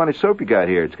 what's this funny soap you got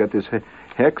here? It's got this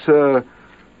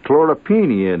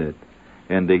hexachloropene in it.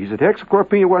 And he said,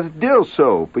 hexachloropene was dill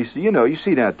soap. He said, you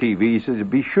see that TV. He says,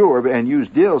 be sure and use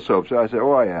dill soap. So I said,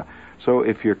 oh, yeah. So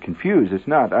if you're confused, it's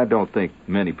not. I don't think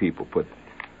many people put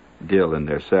dill in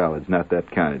their salads. Not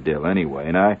that kind of dill anyway.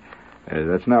 And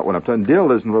that's not what I'm talking.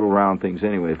 Dill isn't little round things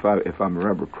anyway. If I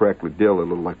remember correctly, dill are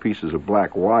little like pieces of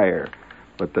black wire.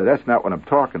 But that's not what I'm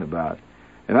talking about.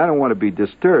 And I don't want to be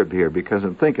disturbed here because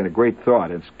I'm thinking a great thought.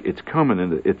 It's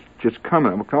coming. It's just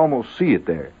coming. I can almost see it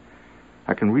there.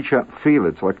 I can reach out and feel it.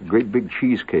 It's like a great big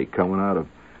cheesecake coming out of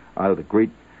the great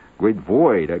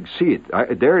void. I can see it.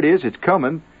 There it is. It's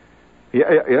coming.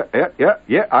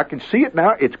 Yeah. I can see it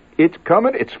now. It's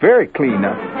coming. It's very clean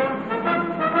now.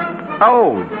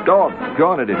 Oh,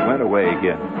 doggone it! It went away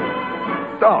again.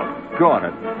 Doggone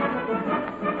it!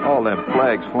 All them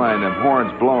flags flying, them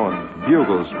horns blowing,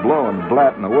 bugles blowing,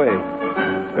 blatting away.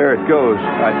 There it goes.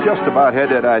 I just about had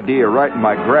that idea right in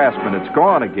my grasp, and it's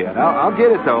gone again. I'll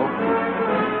get it though.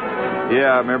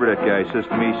 Yeah, I remember that guy says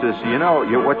to me, he says,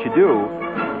 what you do,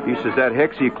 he says, that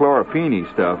hexachloropene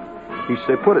stuff, he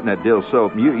said, put it in that dill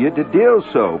soap. You did dill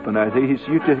soap. And he said,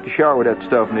 you take a shower with that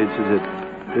stuff, and he says,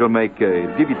 It'll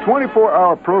give you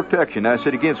 24-hour protection. I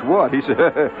said, against what? He said,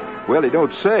 well, he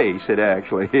don't say. He said,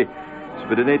 actually.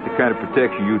 But it ain't the kind of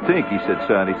protection you think, he said,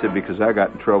 son. He said, because I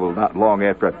got in trouble not long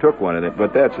after I took one of them.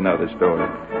 But that's another story.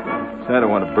 So I don't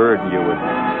want to burden you with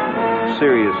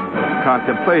serious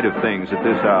contemplative things at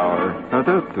this hour.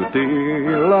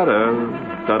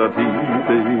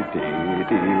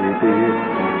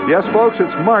 Yes, folks,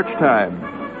 it's March time.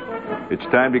 It's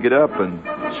time to get up and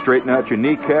straighten out your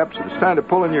kneecaps. It's time to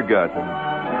pull in your gut.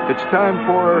 It's time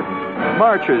for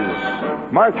marches.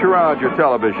 March around your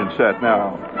television set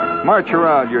now. March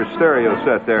around your stereo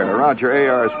set there, around your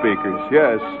AR speakers.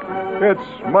 Yes, it's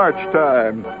march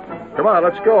time. Come on,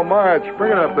 let's go, march.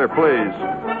 Bring it up there, please.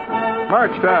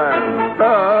 March time.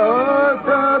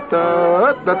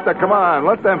 Come on,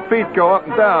 let them feet go up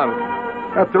and down.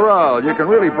 After all, you can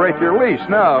really break your lease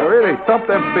now. Really, thump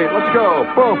them feet. Let's go.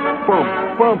 Boom, boom,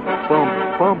 boom, boom,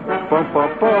 boom, boom,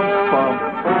 boom, boom,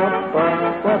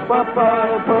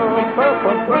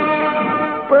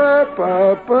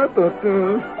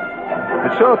 boom,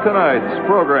 And so tonight's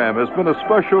program has been a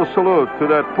special salute to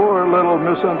that poor little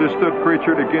misunderstood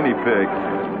creature, the guinea pig.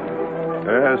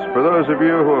 Yes, for those of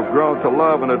you who have grown to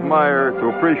love and admire, to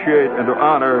appreciate and to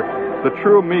honor the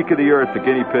true meek of the earth, the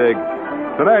guinea pig,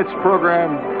 tonight's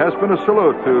program has been a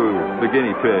salute to the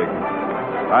guinea pig.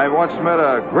 I once met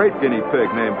a great guinea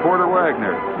pig named Porter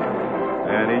Wagner,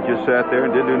 and he just sat there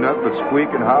and didn't do nothing but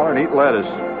squeak and holler and eat lettuce.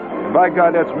 And by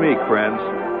God, that's meek, friends.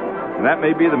 And that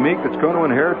may be the meek that's going to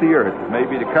inherit the earth. It may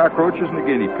be the cockroaches and the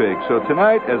guinea pigs. So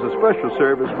tonight, as a special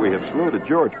service, we have saluted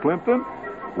George Plimpton.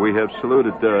 We have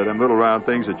saluted them little round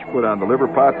things that you put on the liver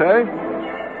pate.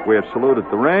 We have saluted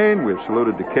the rain. We have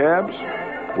saluted the cabs.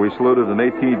 We saluted an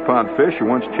 18-pound fish who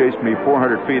once chased me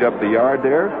 400 feet up the yard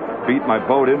there, beat my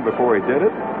boat in before he did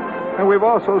it. And we've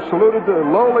also saluted the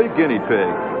lowly guinea pig,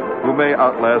 who may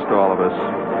outlast all of us.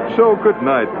 So good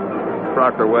night,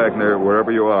 Proctor Wagner,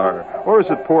 wherever you are. Or is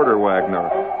it Porter Wagner?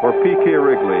 Or P.K.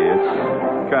 Wrigley?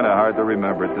 It's kind of hard to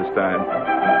remember at this time.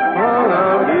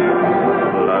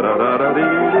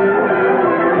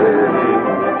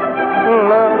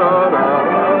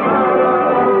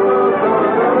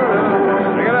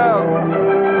 Sing it out.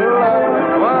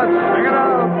 Come on, sing it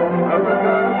out.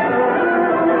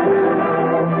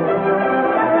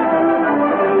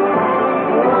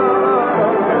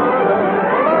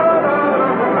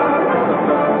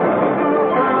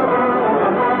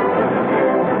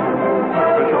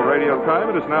 Official radio time,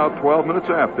 it is now 12 minutes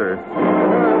after.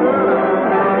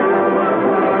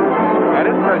 I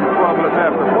didn't tell you 12 minutes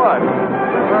after what?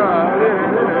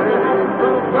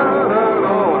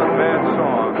 Oh, what a bad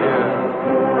song, yeah.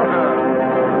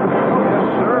 Yes,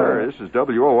 sir. This is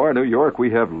WOR New York.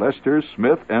 We have Lester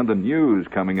Smith and the news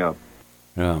coming up.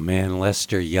 Oh, man,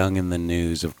 Lester Young and the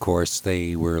News. Of course,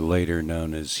 they were later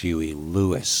known as Huey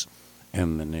Lewis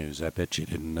and the News. I bet you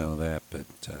didn't know that, but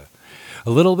a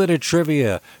little bit of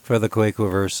trivia for the Quake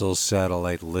Reversal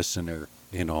satellite listener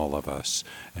in all of us,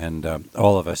 and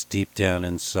all of us deep down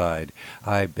inside.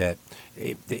 I bet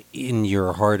in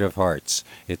your heart of hearts,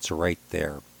 it's right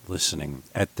there listening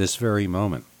at this very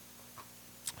moment.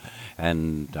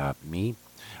 And me,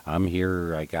 I'm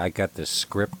here. I got this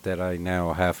script that I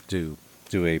now have to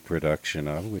do a production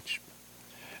of, which,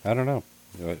 I don't know.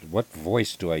 What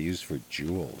voice do I use for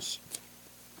Jules?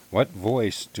 What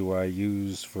voice do I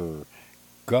use for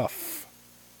Guff?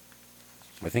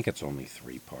 I think it's only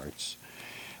 3 parts.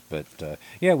 But,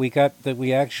 yeah, we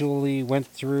actually went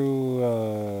through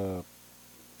a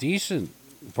decent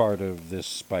part of this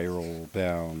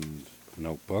spiral-bound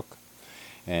notebook,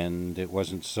 and it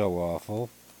wasn't so awful.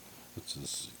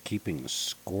 It's keeping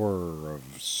score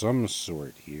of some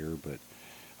sort here, but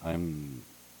I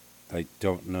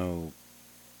don't know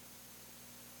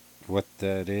what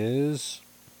that is.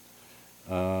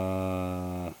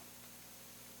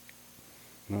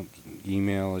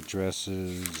 Email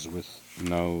addresses with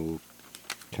no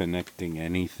connecting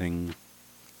anything.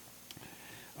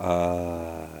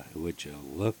 Would you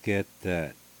look at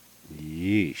that?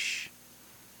 Yeesh.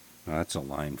 Oh, that's a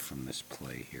line from this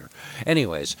play here.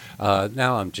 Anyways,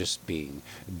 now I'm just being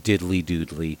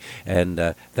diddly-doodly, and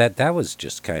that was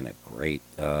just kind of great.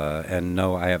 And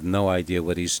no, I have no idea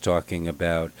what he's talking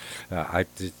about. I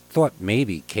thought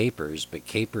maybe capers, but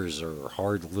capers are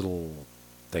hard little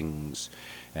things,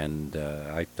 and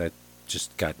I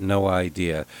just got no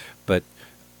idea. But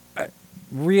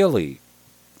really,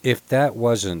 if that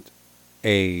wasn't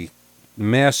a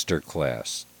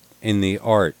masterclass in the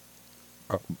art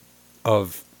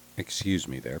of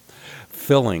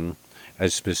filling a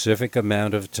specific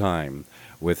amount of time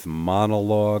with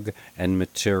monologue and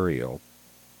material,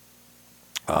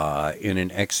 in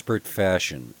an expert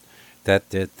fashion.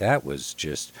 That was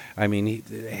just, I mean,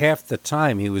 half the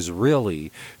time he was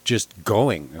really just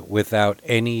going without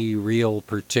any real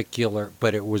particular,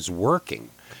 but it was working.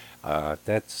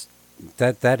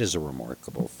 That is a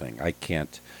remarkable thing. I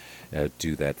can't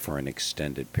do that for an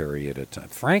extended period of time.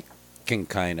 Frank can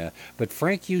kind of, but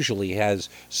Frank usually has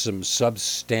some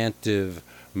substantive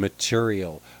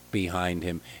material behind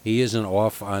him. He isn't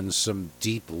off on some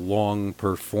deep, long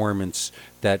performance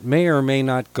that may or may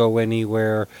not go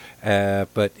anywhere,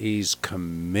 but he's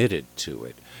committed to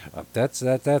it.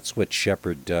 That's what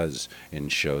Shepard does in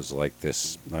shows like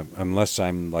this. Unless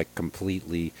I'm like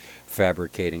completely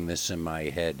fabricating this in my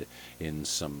head in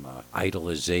some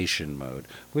idolization mode,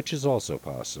 which is also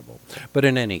possible. But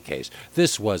in any case,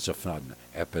 this was a fun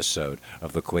episode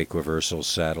of the Quake Reversal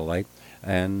Satellite,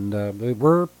 and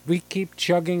we keep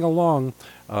chugging along.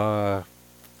 No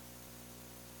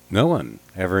one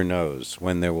ever knows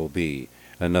when there will be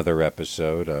another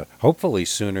episode. Hopefully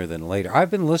sooner than later.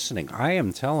 I've been listening. I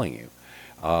am telling you,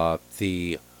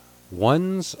 the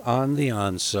ones on the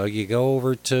ONSUG. You go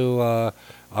over to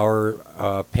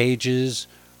our pages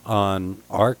on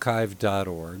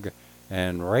archive.org,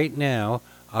 and right now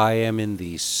I am in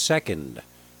the second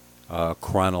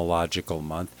chronological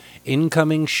month.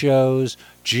 Incoming shows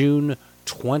June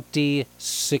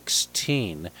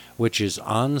 2016, which is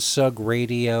ONSUG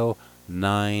Radio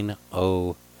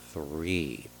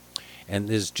 903. And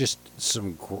there's just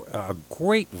some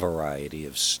great variety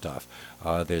of stuff.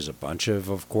 There's a bunch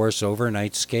of course,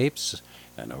 Overnightscapes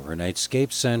and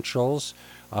Overnightscape Centrals.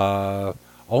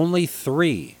 Only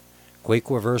 3 Quake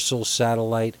Reversal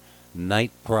Satellite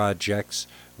night projects,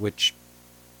 which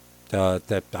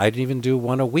that I didn't even do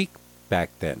one a week back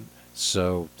then.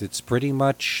 So it's pretty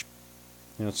much,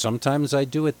 sometimes I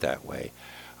do it that way.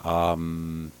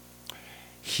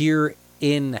 Here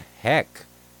in Heck,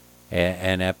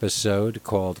 an episode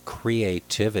called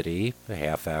Creativity, a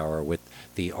half hour with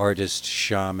the artist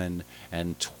Shaman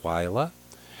and Twyla.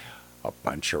 A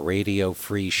bunch of Radio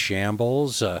Free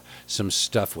Shambles, some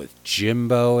stuff with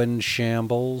Jimbo and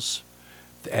Shambles.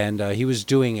 And he was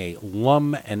doing a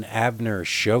Lum and Abner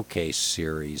showcase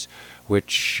series,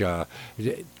 which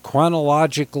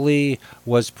chronologically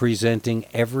was presenting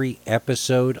every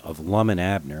episode of Lum and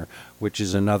Abner, which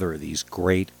is another of these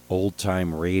great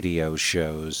old-time radio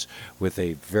shows with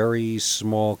a very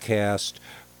small cast,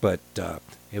 but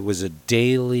it was a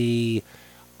daily,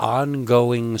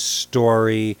 ongoing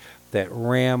story that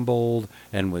rambled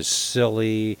and was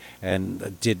silly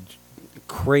and did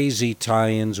crazy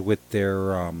tie-ins with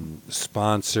their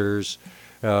sponsors.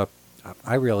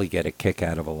 I really get a kick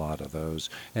out of a lot of those.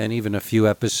 And even a few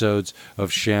episodes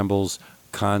of Shambles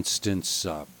Constance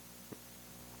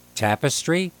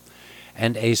Tapestry,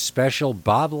 and a special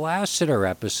Bob Lassiter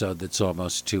episode that's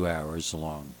almost 2 hours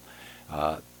long.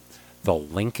 The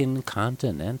Lincoln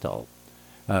Continental.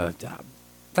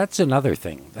 That's another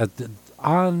thing.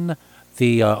 On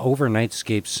the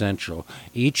Overnightscape Central,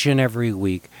 each and every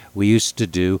week we used to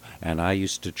do, and I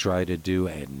used to try to do,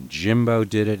 and Jimbo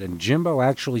did it, and Jimbo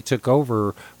actually took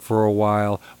over for a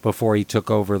while before he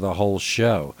took over the whole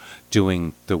show,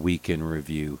 doing the Week in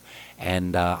Review.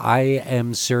 And I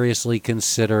am seriously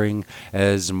considering,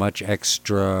 as much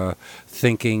extra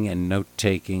thinking and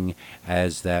note-taking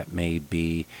as that may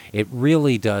be, it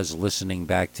really does, listening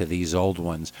back to these old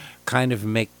ones, kind of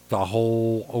make the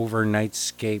whole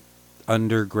Overnightscape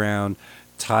underground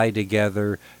tie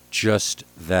together just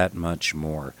that much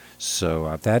more.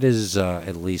 So that is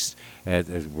at least,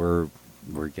 we're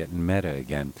getting meta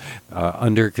again,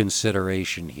 under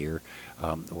consideration here.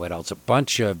 What else? A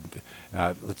bunch of,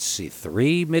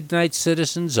 3 Midnight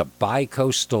Citizens, a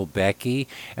bi-coastal Becky,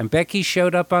 and Becky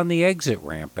showed up on the exit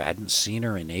ramp. I hadn't seen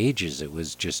her in ages. It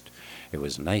was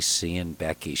nice seeing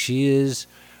Becky. She is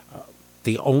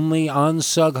the only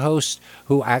ONSUG host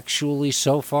who actually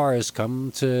so far has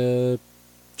come to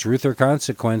Truth or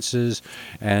Consequences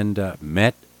and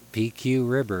met PQ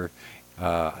Ribber.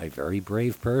 A very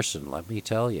brave person, let me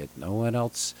tell you. No one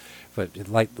else, but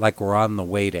like we're on the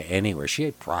way to anywhere.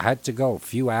 She had to go a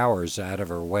few hours out of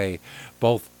her way,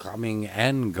 both coming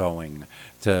and going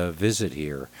to visit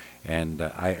here. And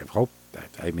I hope that,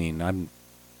 I'm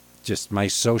just, my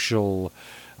social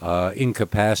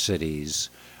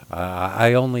incapacities,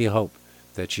 I only hope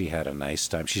that she had a nice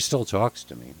time. She still talks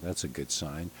to me. That's a good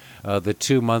sign. The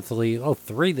 2 monthly,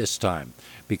 3 this time,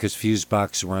 because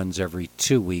Fusebox runs every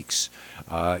 2 weeks.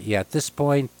 At this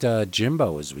point,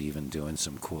 Jimbo is even doing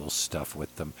some cool stuff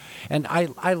with them. And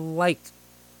I like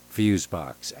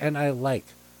Fusebox, and I like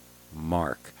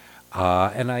Mark.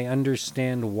 And I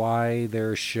understand why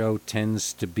their show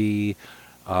tends to be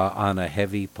on a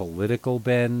heavy political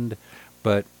bend,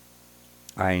 but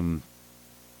I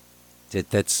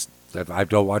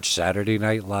don't watch Saturday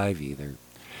Night Live either.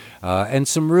 And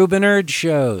some Ruben Erd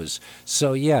shows.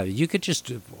 So yeah, you could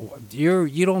just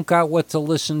you don't got what to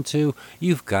listen to.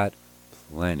 You've got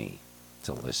plenty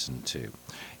to listen to.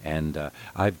 And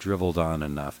I've dribbled on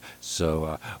enough.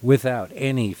 So without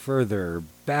any further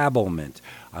babblement,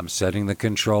 I'm setting the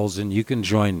controls and you can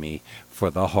join me for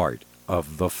the heart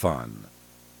of the fun.